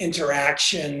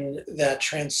interaction that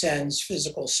transcends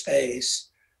physical space,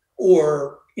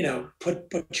 or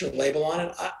put your label on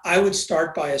it. I would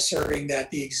start by asserting that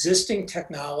the existing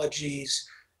technologies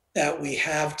that we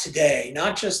have today,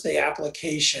 not just the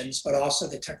applications, but also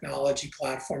the technology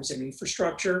platforms and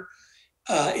infrastructure,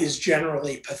 is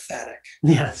generally pathetic.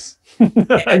 Yes,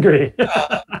 I agree.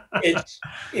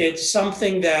 It's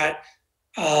something that,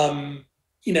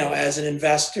 as an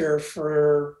investor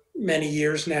for many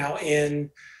years now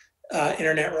in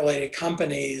internet-related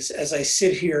companies, as I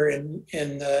sit here in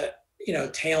the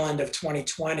tail end of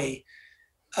 2020,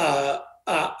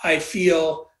 I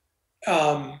feel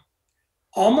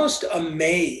almost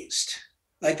amazed.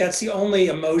 Like, that's the only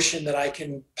emotion that I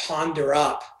can ponder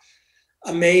up.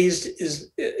 Amazed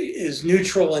is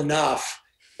neutral enough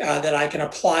that I can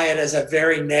apply it as a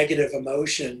very negative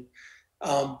emotion,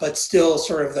 but still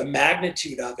sort of the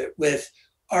magnitude of it with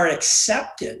our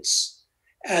acceptance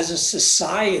as a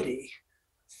society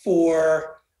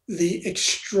for the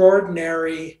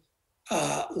extraordinary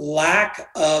lack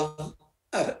of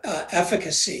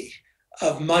efficacy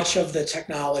of much of the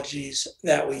technologies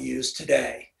that we use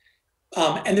today.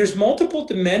 And there's multiple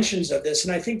dimensions of this,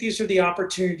 and I think these are the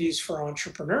opportunities for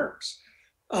entrepreneurs.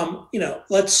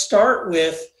 Let's start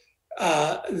with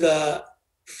the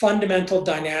fundamental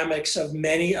dynamics of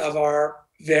many of our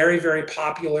very, very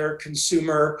popular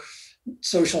consumer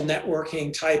social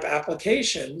networking type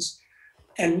applications,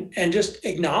 and just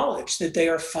acknowledge that they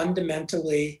are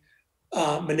fundamentally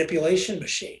manipulation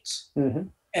machines. Mm-hmm.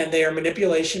 And they are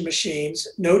manipulation machines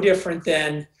no different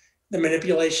than the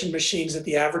manipulation machines that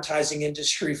the advertising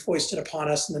industry foisted upon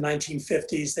us in the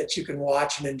 1950s that you can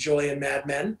watch and enjoy in Mad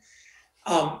Men,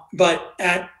 but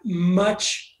at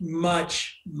much,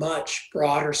 much, much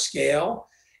broader scale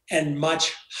and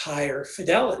much higher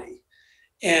fidelity.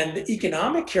 And the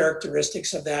economic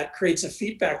characteristics of that creates a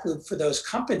feedback loop for those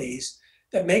companies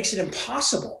that makes it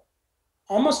impossible,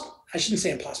 almost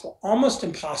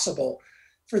impossible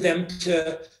for them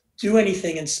to do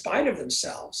anything in spite of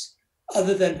themselves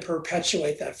other than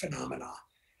perpetuate that phenomena.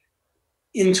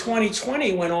 In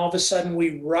 2020, when all of a sudden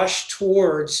we rush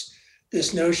towards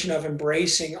this notion of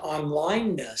embracing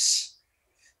onlineness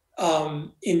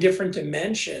in different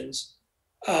dimensions,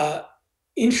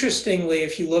 interestingly,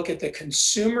 if you look at the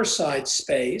consumer side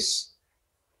space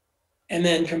and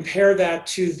then compare that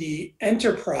to the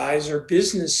enterprise or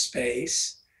business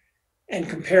space, and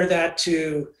compare that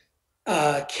to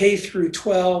K through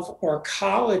 12 or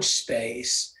college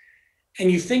space, and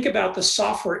you think about the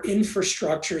software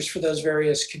infrastructures for those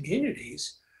various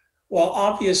communities, well,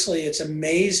 obviously it's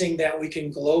amazing that we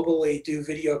can globally do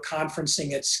video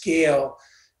conferencing at scale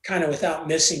kind of without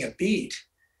missing a beat.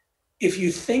 If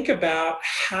you think about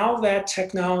how that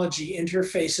technology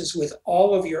interfaces with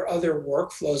all of your other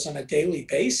workflows on a daily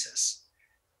basis,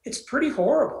 it's pretty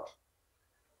horrible.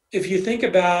 If you think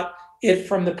about it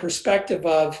from the perspective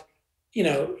of,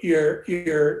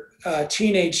 your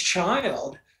teenage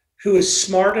child who is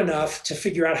smart enough to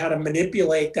figure out how to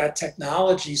manipulate that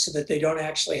technology so that they don't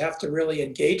actually have to really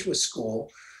engage with school,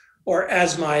 or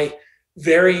as my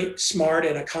very smart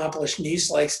and accomplished niece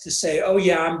likes to say, oh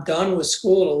yeah, I'm done with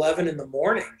school at 11 in the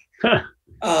morning.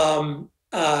 And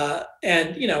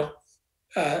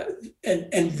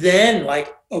then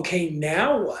like, okay,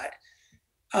 now what?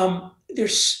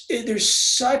 There's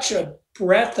such a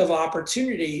breadth of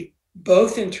opportunity,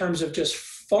 both in terms of just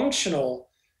functional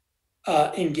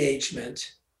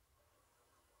engagement,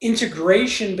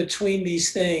 integration between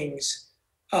these things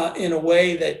in a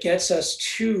way that gets us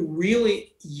to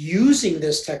really using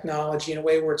this technology in a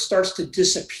way where it starts to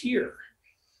disappear,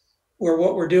 where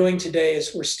what we're doing today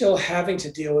is we're still having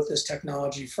to deal with this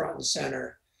technology front and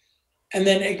center. And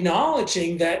then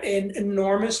acknowledging that an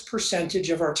enormous percentage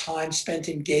of our time spent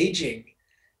engaging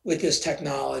with this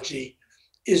technology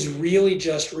is really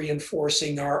just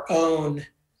reinforcing our own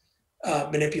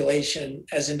manipulation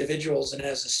as individuals and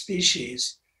as a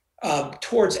species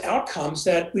towards outcomes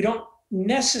that we don't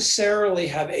necessarily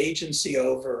have agency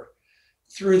over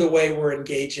through the way we're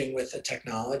engaging with the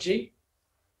technology.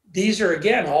 These are,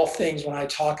 again, all things when I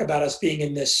talk about us being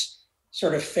in this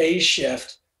sort of phase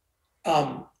shift.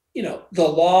 The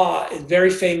law,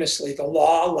 very famously, the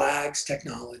law lags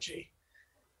technology.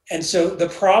 And so the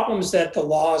problems that the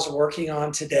law is working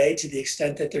on today, to the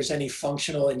extent that there's any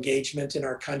functional engagement in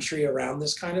our country around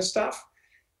this kind of stuff,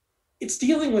 it's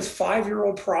dealing with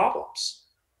 5-year-old problems.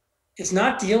 It's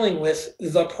not dealing with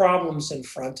the problems in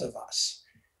front of us.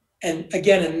 And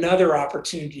again, another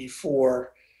opportunity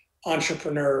for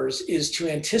entrepreneurs is to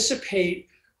anticipate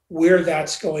where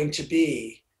that's going to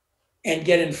be and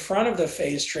get in front of the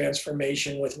phase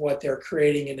transformation with what they're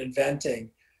creating and inventing,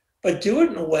 but do it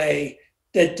in a way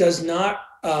that does not,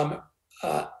 I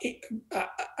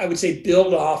would say,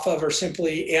 build off of or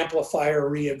simply amplify or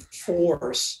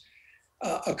reinforce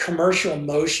a commercial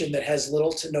motion that has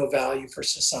little to no value for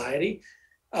society.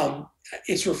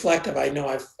 It's reflective. I know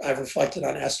I've reflected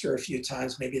on Esther a few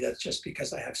times. Maybe that's just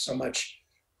because I have so much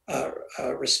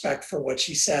respect for what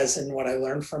she says and what I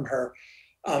learned from her.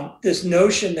 This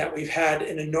notion that we've had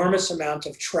an enormous amount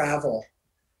of travel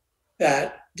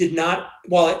that did not,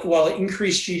 while it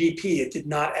increased GDP, it did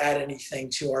not add anything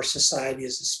to our society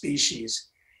as a species.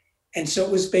 And so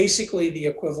it was basically the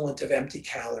equivalent of empty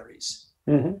calories.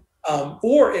 Mm-hmm.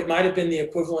 Or it might have been the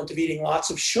equivalent of eating lots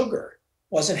of sugar.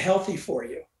 Wasn't healthy for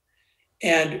you.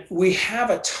 And we have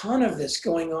a ton of this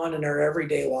going on in our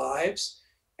everyday lives.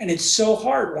 And it's so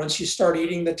hard once you start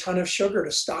eating the ton of sugar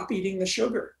to stop eating the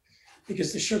sugar,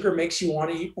 because the sugar makes you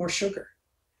want to eat more sugar.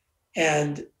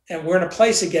 And we're in a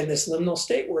place, again, this liminal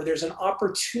state where there's an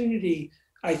opportunity,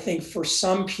 I think, for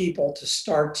some people to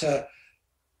start to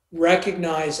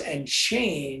recognize and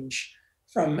change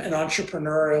from an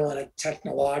entrepreneurial and a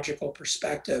technological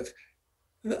perspective,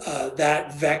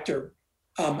 that vector,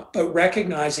 but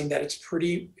recognizing that it's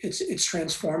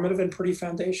transformative and pretty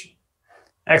foundational.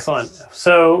 Excellent.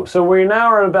 So we now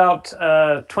are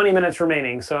about 20 minutes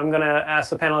remaining. So I'm going to ask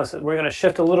the panelists, we're going to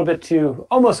shift a little bit to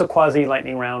almost a quasi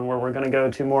lightning round where we're going to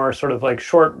go to more sort of like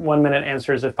short 1-minute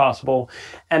answers if possible.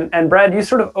 And Brad, you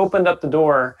sort of opened up the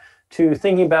door to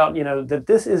thinking about, that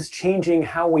this is changing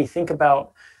how we think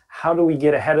about how do we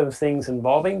get ahead of things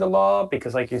involving the law?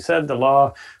 Because like you said, the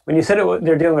law, when you said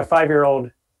they're dealing with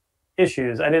 5-year-old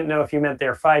issues, I didn't know if you meant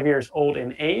they're 5 years old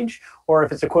in age, or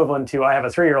if it's equivalent to I have a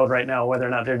 3-year-old right now, whether or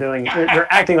not they're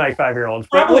acting like 5-year-olds.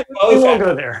 But we won't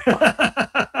go there.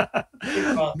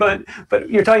 But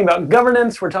you're talking about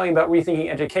governance. We're talking about rethinking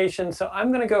education. So I'm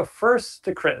going to go first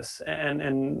to Chris,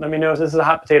 and let me know if this is a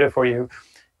hot potato for you.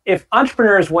 If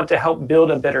entrepreneurs want to help build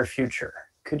a better future,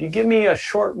 could you give me a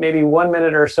short, maybe 1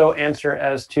 minute or so answer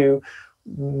as to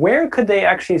where could they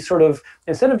actually sort of,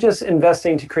 instead of just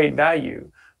investing to create value,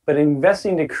 but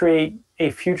investing to create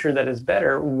a future that is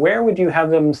better, where would you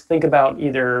have them think about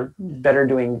either better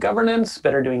doing governance,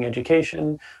 better doing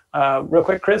education? Real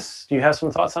quick, Chris, do you have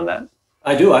some thoughts on that?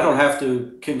 I do. I don't have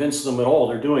to convince them at all.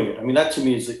 They're doing it. I mean, that to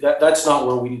me is that's not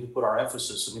where we need to put our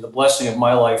emphasis. I mean, the blessing of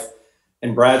my life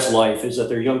and Brad's life is that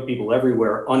there are young people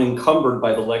everywhere unencumbered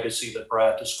by the legacy that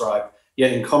Brad described,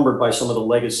 yet encumbered by some of the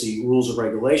legacy rules of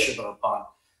regulation that are upon,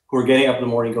 who are getting up in the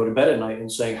morning, go to bed at night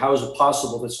and saying, how is it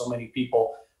possible that so many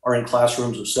people are in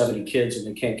classrooms of 70 kids and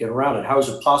they can't get around it? How is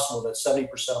it possible that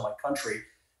 70% of my country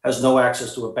has no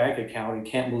access to a bank account and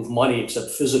can't move money except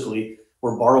physically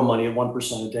or borrow money at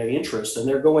 1% a day interest? And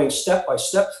they're going step by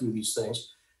step through these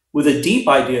things with a deep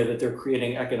idea that they're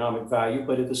creating economic value,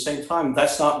 but at the same time,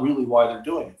 that's not really why they're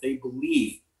doing it. They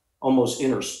believe, almost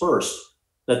interspersed,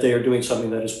 that they are doing something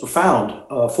that is profound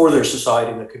for their society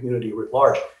and the community writ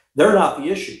large. They're not the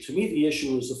issue. To me, the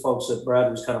issue is the folks that Brad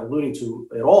was kind of alluding to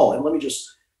at all. And let me just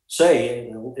say,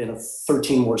 in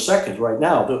 13 more seconds right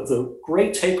now, the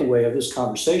great takeaway of this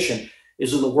conversation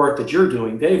is in the work that you're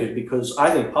doing, David, because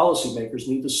I think policymakers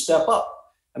need to step up.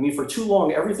 I mean, for too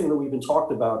long, everything that we've been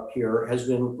talked about here has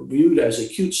been viewed as a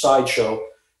cute sideshow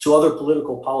to other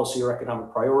political policy or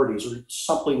economic priorities, or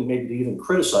something maybe to even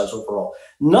criticize overall.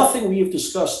 Nothing we have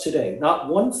discussed today, not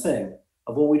one thing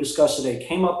of what we discussed today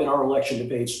came up in our election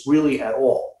debates really at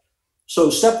all. So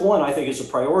step one, I think, is to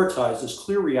prioritize this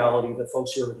clear reality that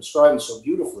folks here are describing so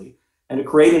beautifully, and to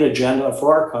create an agenda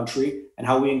for our country and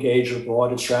how we engage in a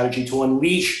broad strategy to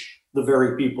unleash the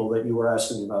very people that you were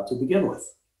asking about to begin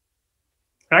with.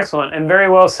 Excellent, and very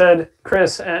well said,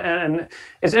 Chris. And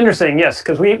it's interesting, yes,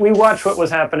 because we watched what was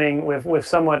happening with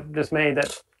somewhat dismay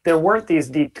that there weren't these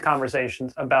deep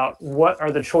conversations about what are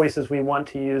the choices we want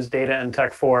to use data and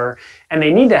tech for, and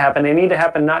they need to happen. They need to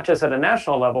happen not just at a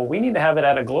national level. We need to have it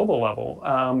at a global level,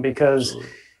 because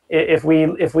if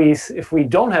we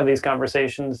don't have these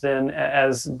conversations, then,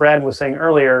 as Brad was saying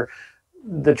earlier,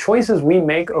 the choices we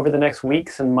make over the next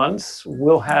weeks and months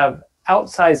will have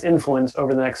outsized influence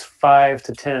over the next 5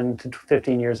 to 10 to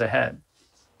 15 years ahead.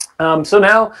 So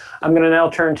now I'm going to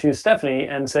turn to Stephanie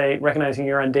and say, recognizing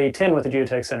you're on day 10 with the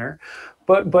Geotech Center,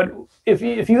 but if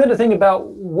you had to think about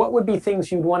what would be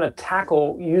things you'd want to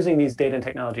tackle using these data and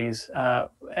technologies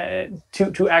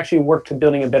to actually work to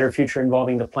building a better future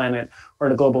involving the planet or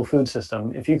the global food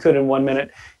system, if you could in 1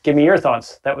 minute give me your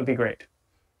thoughts, that would be great.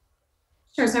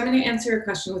 Sure. So I'm going to answer your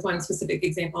question with one specific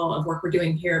example of work we're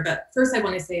doing here. But first, I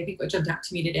want to say, I think what jumped out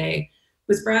to me today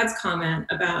was Brad's comment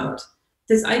about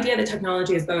this idea that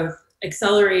technology is both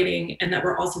accelerating and that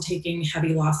we're also taking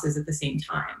heavy losses at the same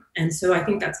time. And so I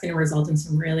think that's going to result in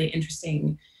some really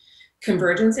interesting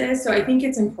convergences. So I think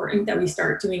it's important that we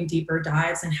start doing deeper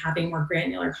dives and having more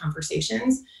granular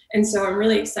conversations. And so I'm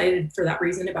really excited for that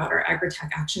reason about our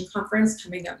Agri-Tech Action Conference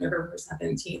coming up November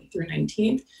 17th through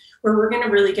 19th, where we're going to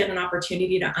really get an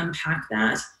opportunity to unpack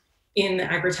that in the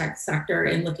agri-tech sector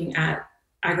and looking at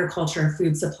agriculture,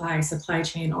 food supply, supply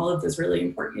chain, all of those really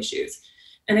important issues.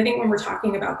 And I think when we're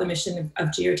talking about the mission of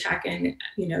geotech and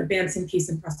advancing peace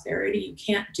and prosperity, you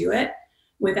can't do it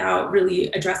without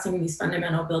really addressing these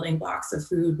fundamental building blocks of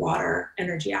food, water,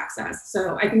 energy access.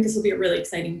 So I think this will be a really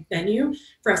exciting venue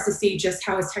for us to see just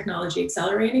how is technology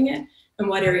accelerating it and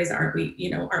what areas aren't we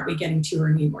getting to or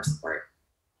need more support.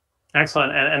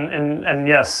 Excellent, and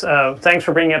yes, thanks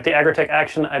for bringing up the Agri-Tech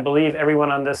Action. I believe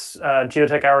everyone on this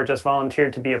Geotech Hour just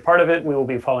volunteered to be a part of it. We will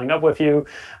be following up with you.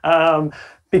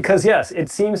 Because yes, it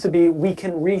seems to be we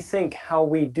can rethink how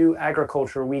we do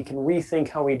agriculture. We can rethink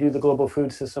how we do the global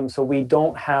food system so we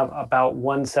don't have about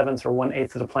 1/7 or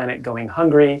 1/8 of the planet going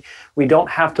hungry. We don't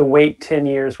have to wait 10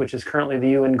 years, which is currently the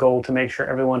UN goal, to make sure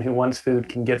everyone who wants food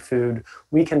can get food.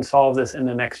 We can solve this in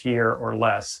the next year or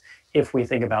less if we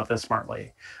think about this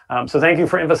smartly. So thank you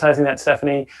for emphasizing that,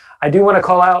 Stephanie. I do want to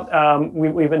call out,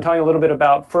 we've been talking a little bit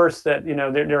about first that,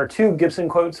 there are two Gibson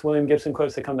quotes, William Gibson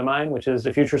quotes that come to mind, which is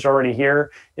the future's already here,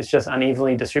 it's just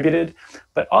unevenly distributed.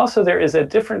 But also there is a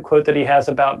different quote that he has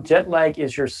about jet lag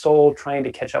is your soul trying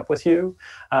to catch up with you.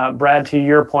 Brad, to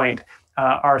your point,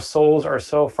 our souls are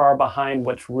so far behind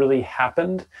what's really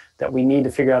happened that we need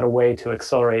to figure out a way to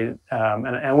accelerate. And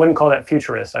I wouldn't call that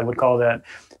futurist, I would call that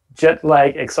jet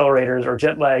lag accelerators or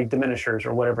jet lag diminishers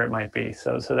or whatever it might be.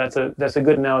 So that's a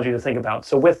good analogy to think about.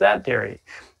 So with that, Derry,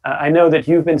 I know that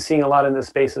you've been seeing a lot in this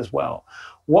space as well.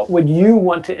 What would you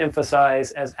want to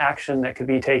emphasize as action that could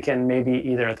be taken maybe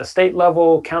either at the state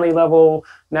level, county level,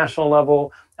 national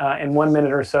level, in 1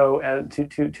 minute or so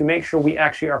to make sure we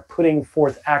actually are putting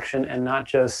forth action and not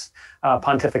just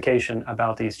pontification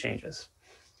about these changes?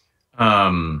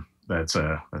 That's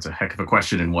a heck of a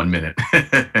question in 1 minute.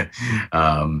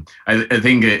 I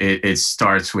think it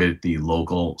starts with the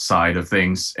local side of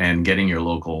things and getting your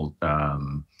local,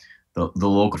 the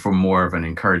local for more of an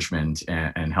encouragement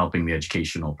and helping the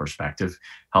educational perspective,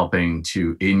 helping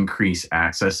to increase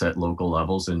access at local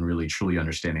levels and really truly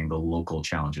understanding the local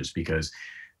challenges, because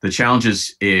the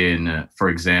challenges in, for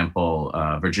example,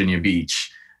 Virginia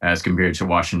Beach, as compared to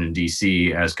Washington,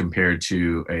 D.C., as compared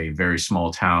to a very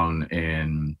small town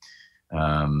in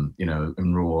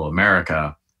rural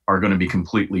America, are going to be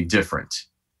completely different,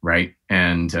 right?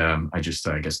 And I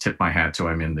guess tip my hat to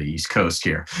I'm in the East Coast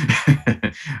here.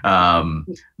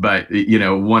 But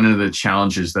one of the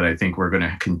challenges that I think we're going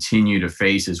to continue to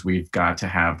face is we've got to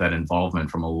have that involvement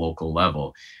from a local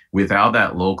level. Without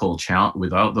that local challenge,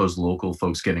 without those local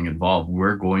folks getting involved,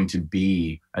 we're going to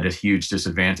be at a huge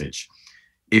disadvantage.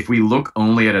 If we look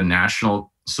only at a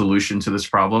national solution to this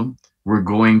problem, we're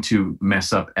going to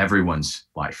mess up everyone's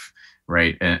life,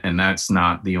 right? And that's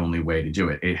not the only way to do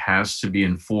it. It has to be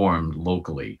informed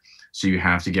locally. So you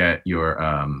have to get your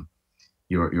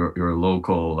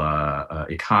local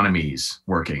economies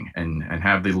working and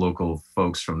have the local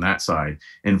folks from that side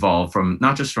involved, from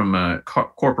not just from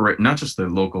corporate, not just the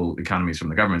local economies from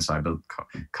the government side, but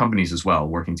companies as well,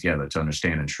 working together to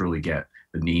understand and truly get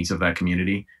the needs of that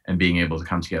community and being able to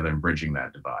come together and bridging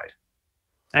that divide.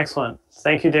 Excellent.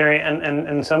 Thank you, Derry.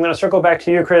 And so I'm going to circle back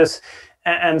to you, Chris,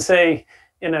 and say,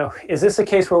 is this a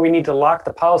case where we need to lock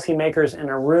the policymakers in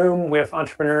a room with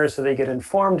entrepreneurs so they get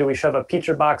informed? Do we shove a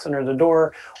pizza box under the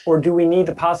door? Or do we need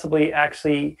to possibly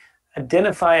actually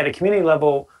identify at a community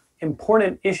level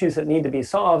important issues that need to be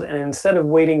solved? And instead of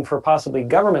waiting for possibly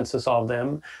governments to solve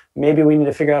them, maybe we need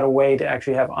to figure out a way to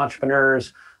actually have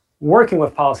entrepreneurs working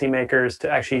with policymakers to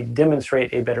actually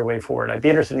demonstrate a better way forward. I'd be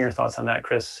interested in your thoughts on that,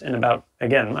 Chris, and about,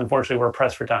 again, unfortunately, we're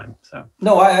pressed for time. So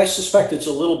no, I suspect it's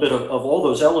a little bit of all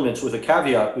those elements with a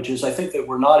caveat, which is I think that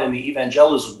we're not in the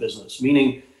evangelism business,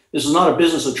 meaning this is not a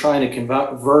business of trying to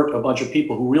convert a bunch of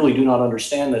people who really do not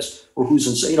understand this or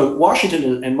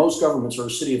Washington and most governments are a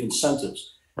city of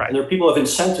incentives. Right. And there are people who have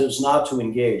incentives not to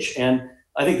engage. And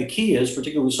I think the key is,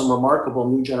 particularly with some remarkable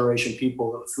new generation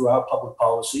people throughout public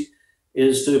policy,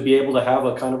 is to be able to have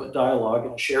a kind of a dialogue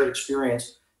and a shared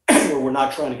experience where we're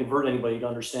not trying to convert anybody to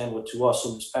understand what to us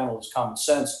on this panel is common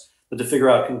sense, but to figure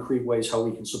out concrete ways how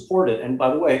we can support it. And by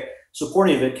the way,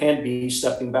 supporting of it can be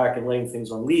stepping back and laying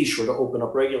things on leash or to open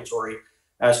up regulatory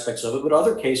aspects of it, but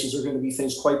other cases are going to be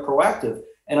things quite proactive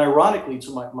And ironically,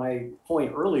 to my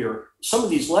point earlier, some of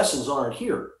these lessons aren't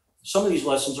here. Some of these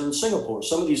lessons are in Singapore.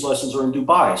 Some of these lessons are in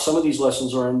Dubai. Some of these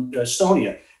lessons are in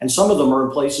Estonia. And some of them are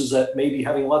in places that may be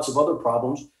having lots of other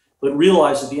problems, but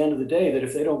realize at the end of the day that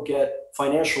if they don't get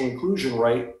financial inclusion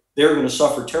right, they're going to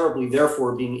suffer terribly,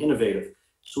 therefore being innovative.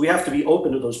 So we have to be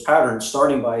open to those patterns,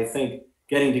 starting by, I think,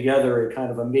 getting together a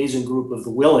kind of amazing group of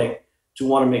the willing to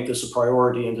want to make this a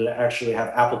priority and to actually have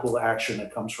applicable action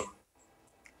that comes from it.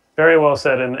 Very well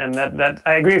said, and that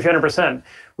I agree with you 100%.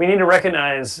 We need to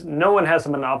recognize no one has a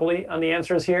monopoly on the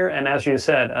answers here, and as you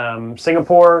said,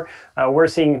 Singapore, we're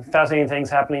seeing fascinating things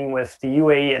happening with the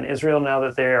UAE and Israel now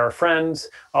that they are friends,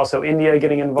 also India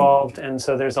getting involved, and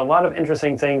so there's a lot of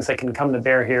interesting things that can come to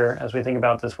bear here as we think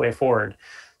about this way forward.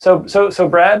 So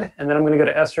Brad, and then I'm going to go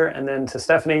to Esther, and then to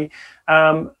Stephanie.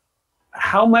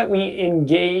 How might we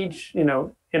engage,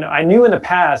 I knew in the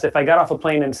past, if I got off a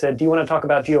plane and said, do you want to talk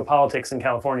about geopolitics in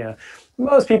California?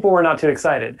 Most people were not too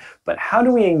excited. But how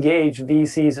do we engage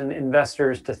VCs and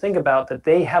investors to think about that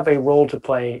they have a role to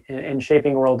play in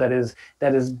shaping a world that is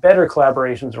better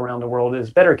collaborations around the world,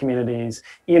 is better communities,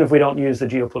 even if we don't use the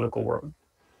geopolitical word?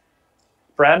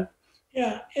 Brad?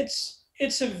 Yeah, it's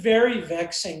a very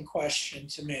vexing question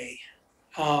to me.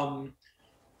 I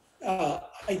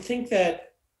think that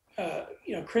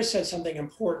Chris said something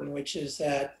important, which is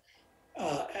that,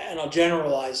 and I'll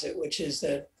generalize it, which is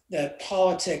that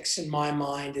politics, in my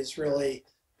mind, is really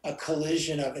a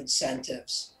collision of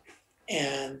incentives,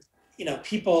 and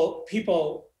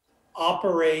people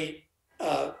operate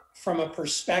from a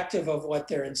perspective of what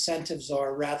their incentives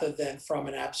are, rather than from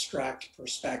an abstract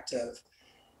perspective.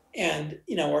 And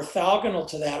orthogonal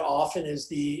to that often is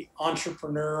the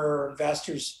entrepreneur or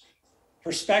investor's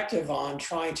perspective on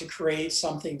trying to create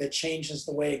something that changes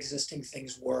the way existing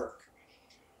things work.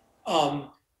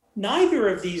 Neither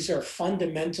of these are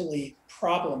fundamentally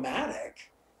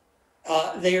problematic.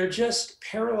 They are just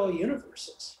parallel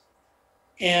universes.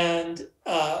 And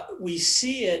we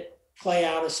see it play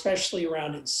out, especially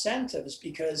around incentives,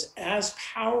 because as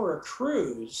power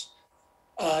accrues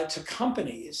to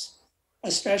companies,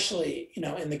 especially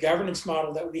in the governance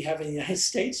model that we have in the United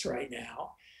States right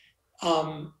now,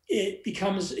 it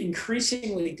becomes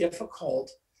increasingly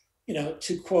difficult,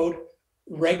 to quote,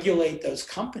 regulate those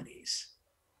companies.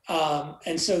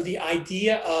 And so the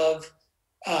idea of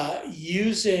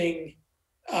using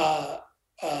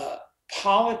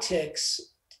politics,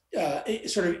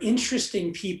 sort of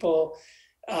interesting people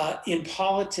in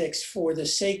politics for the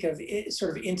sake of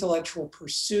sort of intellectual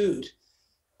pursuit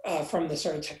from the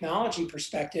sort of technology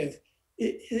perspective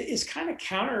is kind of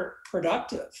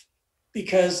counterproductive.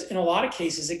 Because in a lot of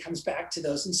cases, it comes back to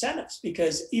those incentives.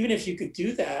 Because even if you could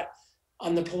do that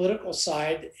on the political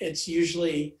side, it's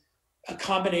usually a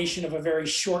combination of a very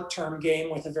short-term game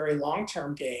with a very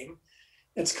long-term game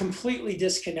that's completely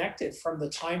disconnected from the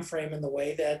time frame and the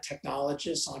way that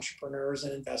technologists, entrepreneurs,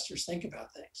 and investors think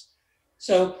about things.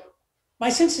 So my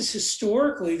sense is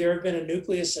historically, there have been a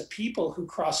nucleus of people who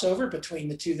cross over between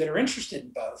the two that are interested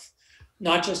in both.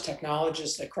 Not just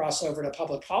technologists that cross over to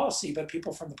public policy, but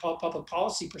people from the public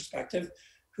policy perspective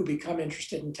who become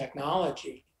interested in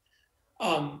technology.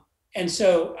 And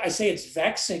so I say it's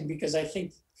vexing because I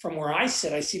think from where I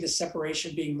sit, I see the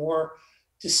separation being more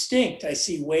distinct. I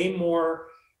see way more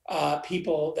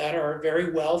people that are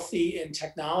very wealthy in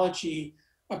technology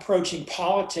approaching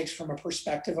politics from a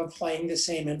perspective of playing the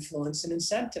same influence and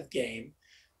incentive game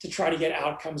to try to get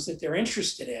outcomes that they're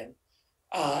interested in.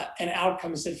 And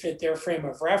outcomes that fit their frame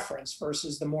of reference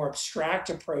versus the more abstract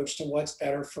approach to what's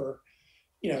better for,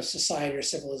 society or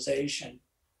civilization.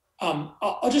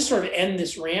 I'll just sort of end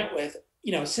this rant with,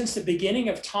 since the beginning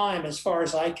of time, as far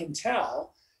as I can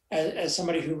tell, as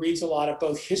somebody who reads a lot of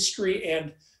both history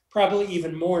and probably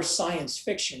even more science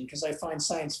fiction, because I find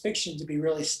science fiction to be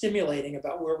really stimulating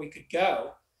about where we could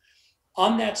go.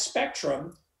 On that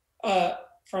spectrum,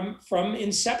 from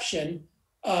inception,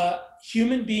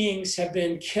 human beings have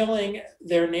been killing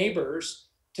their neighbors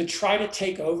to try to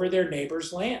take over their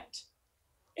neighbor's land.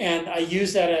 And I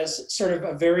use that as sort of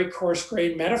a very coarse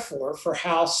grained metaphor for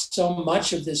how so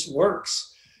much of this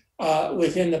works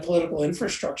within the political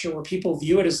infrastructure, where people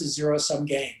view it as a zero-sum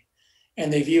game.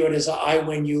 And they view it as a I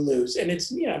win, you lose. And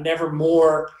it's never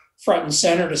more front and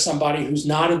center to somebody who's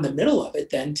not in the middle of it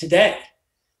than today.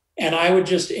 And I would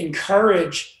just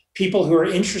encourage people who are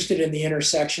interested in the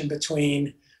intersection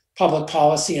between public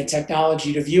policy and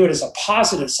technology to view it as a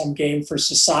positive-sum game for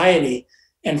society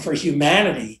and for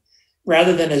humanity,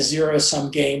 rather than a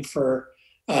zero-sum game for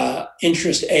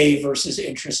interest A versus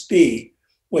interest B,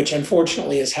 which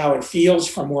unfortunately is how it feels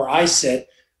from where I sit.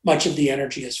 Much of the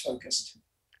energy is focused.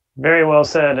 Very well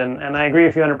said, and I agree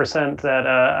with you 100% that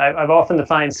I've often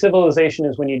defined civilization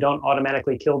as when you don't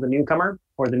automatically kill the newcomer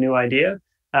or the new idea,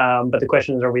 but the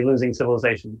question is, are we losing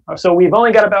civilization? So we've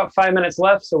only got about 5 minutes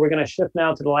left, so we're going to shift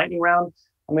now to the lightning round.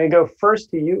 I'm going to go first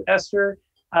to you, Esther,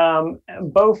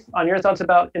 both on your thoughts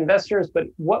about investors, but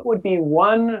what would be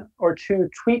 1 or 2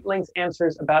 tweet-length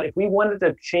answers about if we wanted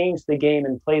to change the game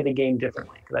and play the game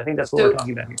differently? Because I think that's what we're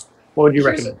talking about here. What would you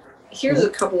recommend? Here's a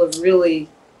couple of really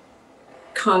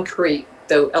concrete,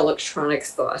 though electronic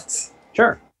thoughts.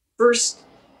 Sure. First,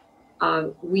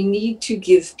 we need to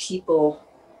give people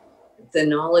the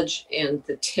knowledge and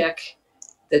the tech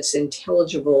that's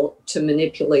intelligible to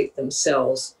manipulate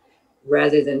themselves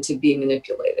rather than to be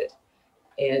manipulated.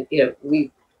 And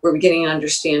we're beginning to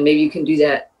understand maybe you can do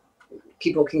that.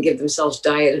 People can give themselves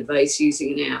diet advice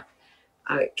using an app.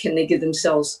 Can they give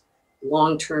themselves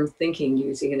long-term thinking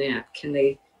using an app? Can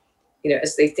they,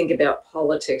 as they think about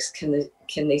politics, can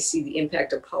they see the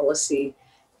impact of policy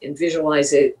and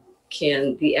visualize it?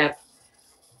 Can the app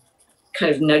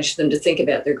kind of nudge them to think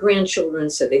about their grandchildren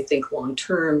so they think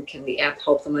long-term? Can the app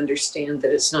help them understand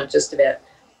that it's not just about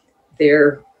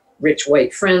their rich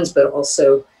white friends, but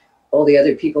also all the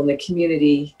other people in the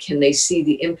community? Can they see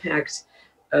the impact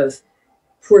of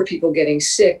poor people getting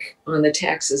sick on the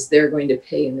taxes they're going to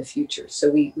pay in the future? So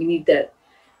we need that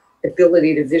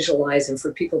ability to visualize and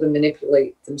for people to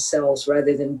manipulate themselves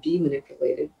rather than be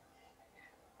manipulated.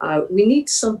 We need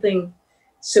something,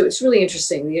 so it's really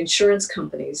interesting, the insurance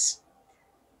companies,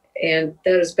 and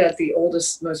that is about the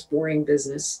oldest, most boring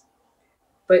business,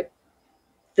 but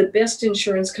the best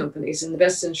insurance companies, and the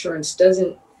best insurance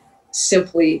doesn't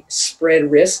simply spread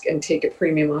risk and take a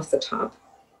premium off the top.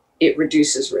 It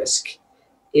reduces risk.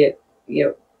 It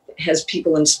has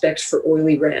people inspect for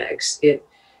oily rags. It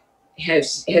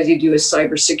has you do a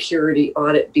cybersecurity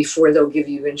audit before they'll give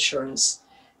you insurance.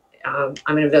 I'm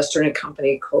an investor in a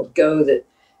company called Go that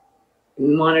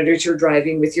monitors your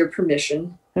driving with your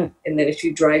permission. And then if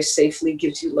you drive safely,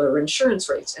 gives you lower insurance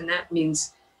rates. And that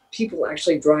means people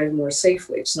actually drive more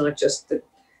safely. It's not just that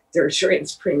their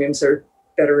insurance premiums are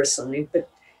better assigned, but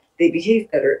they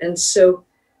behave better. And so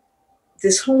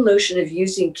this whole notion of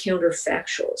using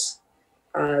counterfactuals,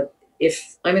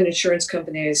 if I'm an insurance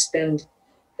company, I spend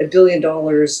 $1 billion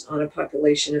on a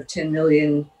population of 10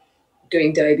 million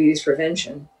doing diabetes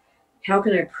prevention, how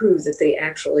can I prove that they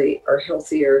actually are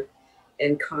healthier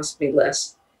and cost me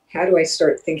less? How do I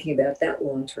start thinking about that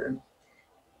long term?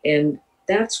 And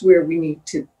that's where we need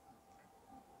to,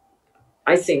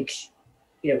 I think,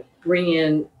 bring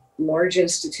in large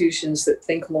institutions that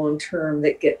think long term,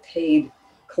 that get paid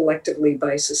collectively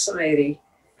by society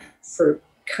for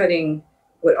cutting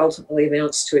what ultimately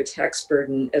amounts to a tax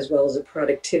burden as well as a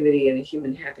productivity and a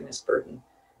human happiness burden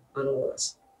on all of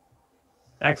us.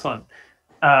 Excellent.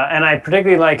 And I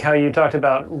particularly like how you talked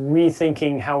about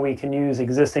rethinking how we can use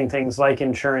existing things like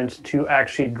insurance to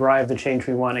actually drive the change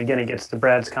we want. Again, it gets to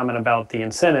Brad's comment about the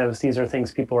incentives. These are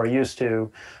things people are used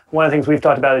to. One of the things we've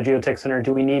talked about at Geotech Center,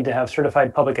 do we need to have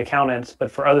certified public accountants, but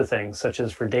for other things, such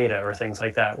as for data or things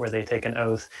like that, where they take an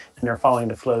oath and they're following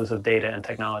the flows of data and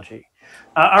technology.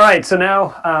 All right, so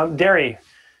now, Derry,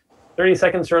 30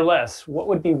 seconds or less. What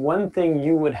would be one thing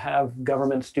you would have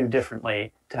governments do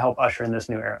differently to help usher in this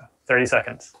new era? 30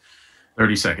 seconds.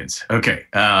 30 seconds. Okay.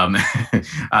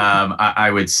 I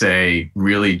would say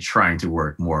really trying to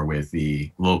work more with the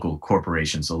local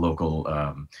corporations, the local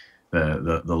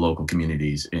the local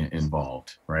communities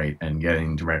involved, right? And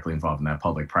getting directly involved in that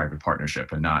public-private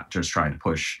partnership and not just trying to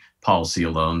push policy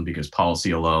alone, because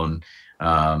policy alone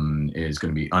is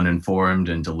going to be uninformed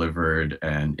and delivered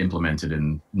and implemented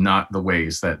in not the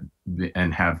ways that,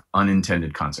 and have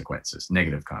unintended consequences,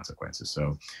 negative consequences.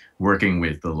 So working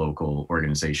with the local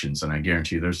organizations, and I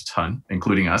guarantee you there's a ton,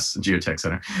 including us, Geotech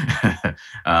Center,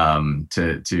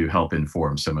 to help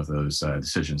inform some of those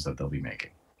decisions that they'll be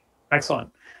making. Excellent.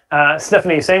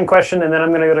 Stephanie, same question, and then I'm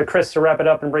going to go to Chris to wrap it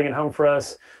up and bring it home for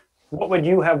us. What would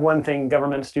you have one thing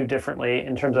governments do differently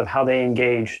in terms of how they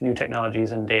engage new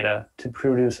technologies and data to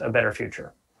produce a better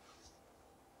future?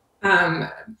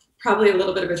 Probably a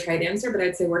little bit of a trite answer, but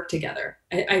I'd say work together.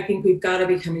 I think we've got to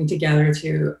be coming together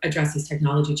to address these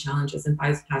technology challenges and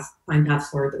find paths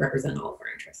forward that represent all of our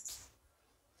interests.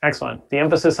 Excellent. The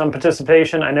emphasis on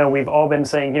participation, I know we've all been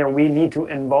saying here, we need to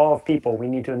involve people. We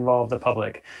need to involve the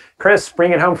public. Chris,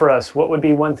 bring it home for us. What would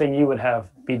be one thing you would have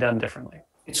be done differently?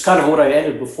 It's kind of what I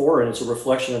ended before, and it's a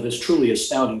reflection of this truly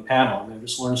astounding panel. I mean, I've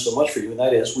just learned so much from you, and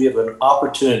that is we have an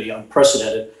opportunity,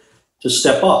 unprecedented, to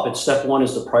step up. And step one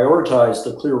is to prioritize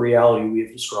the clear reality we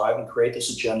have described and create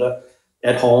this agenda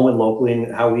at home and locally,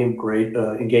 and how we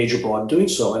engage abroad in doing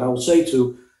so. And I will say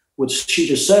too, what she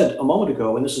just said a moment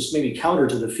ago, and this is maybe counter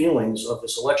to the feelings of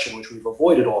this election, which we've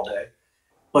avoided all day,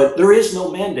 but there is no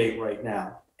mandate right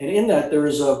now. And in that, there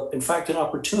is, in fact, an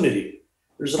opportunity.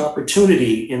 There's an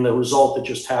opportunity in the result that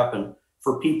just happened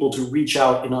for people to reach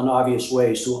out in unobvious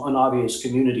ways to unobvious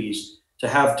communities to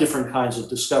have different kinds of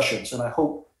discussions. And I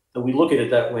hope that we look at it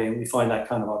that way and we find that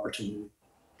kind of opportunity.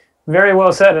 Very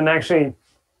well said. And actually,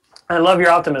 I love your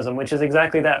optimism, which is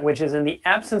exactly that, which is in the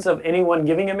absence of anyone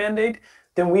giving a mandate,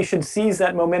 then we should seize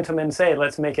that momentum and say,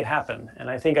 let's make it happen. And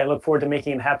I think I look forward to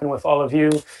making it happen with all of you.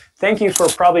 Thank you for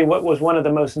probably what was one of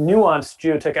the most nuanced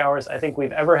Geotech hours I think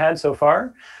we've ever had so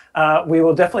far. We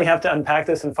will definitely have to unpack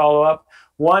this and follow up.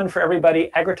 One, for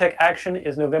everybody, Agritech Action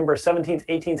is November 17th,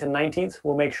 18th, and 19th.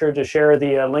 We'll make sure to share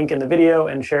the link in the video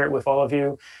and share it with all of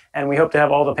you. And we hope to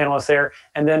have all the panelists there.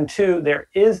 And then two, there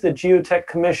is the Geotech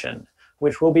Commission,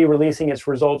 which will be releasing its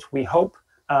results, we hope,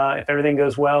 if everything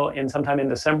goes well, in sometime in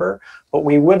December. But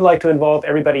we would like to involve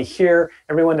everybody here,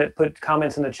 everyone that put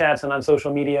comments in the chats and on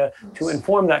social media, to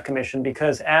inform that commission,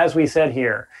 because as we said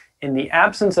here, in the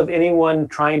absence of anyone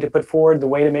trying to put forward the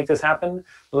way to make this happen,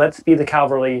 let's be the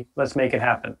cavalry, let's make it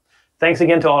happen. Thanks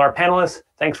again to all our panelists.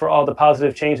 Thanks for all the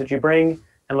positive change that you bring,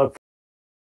 and look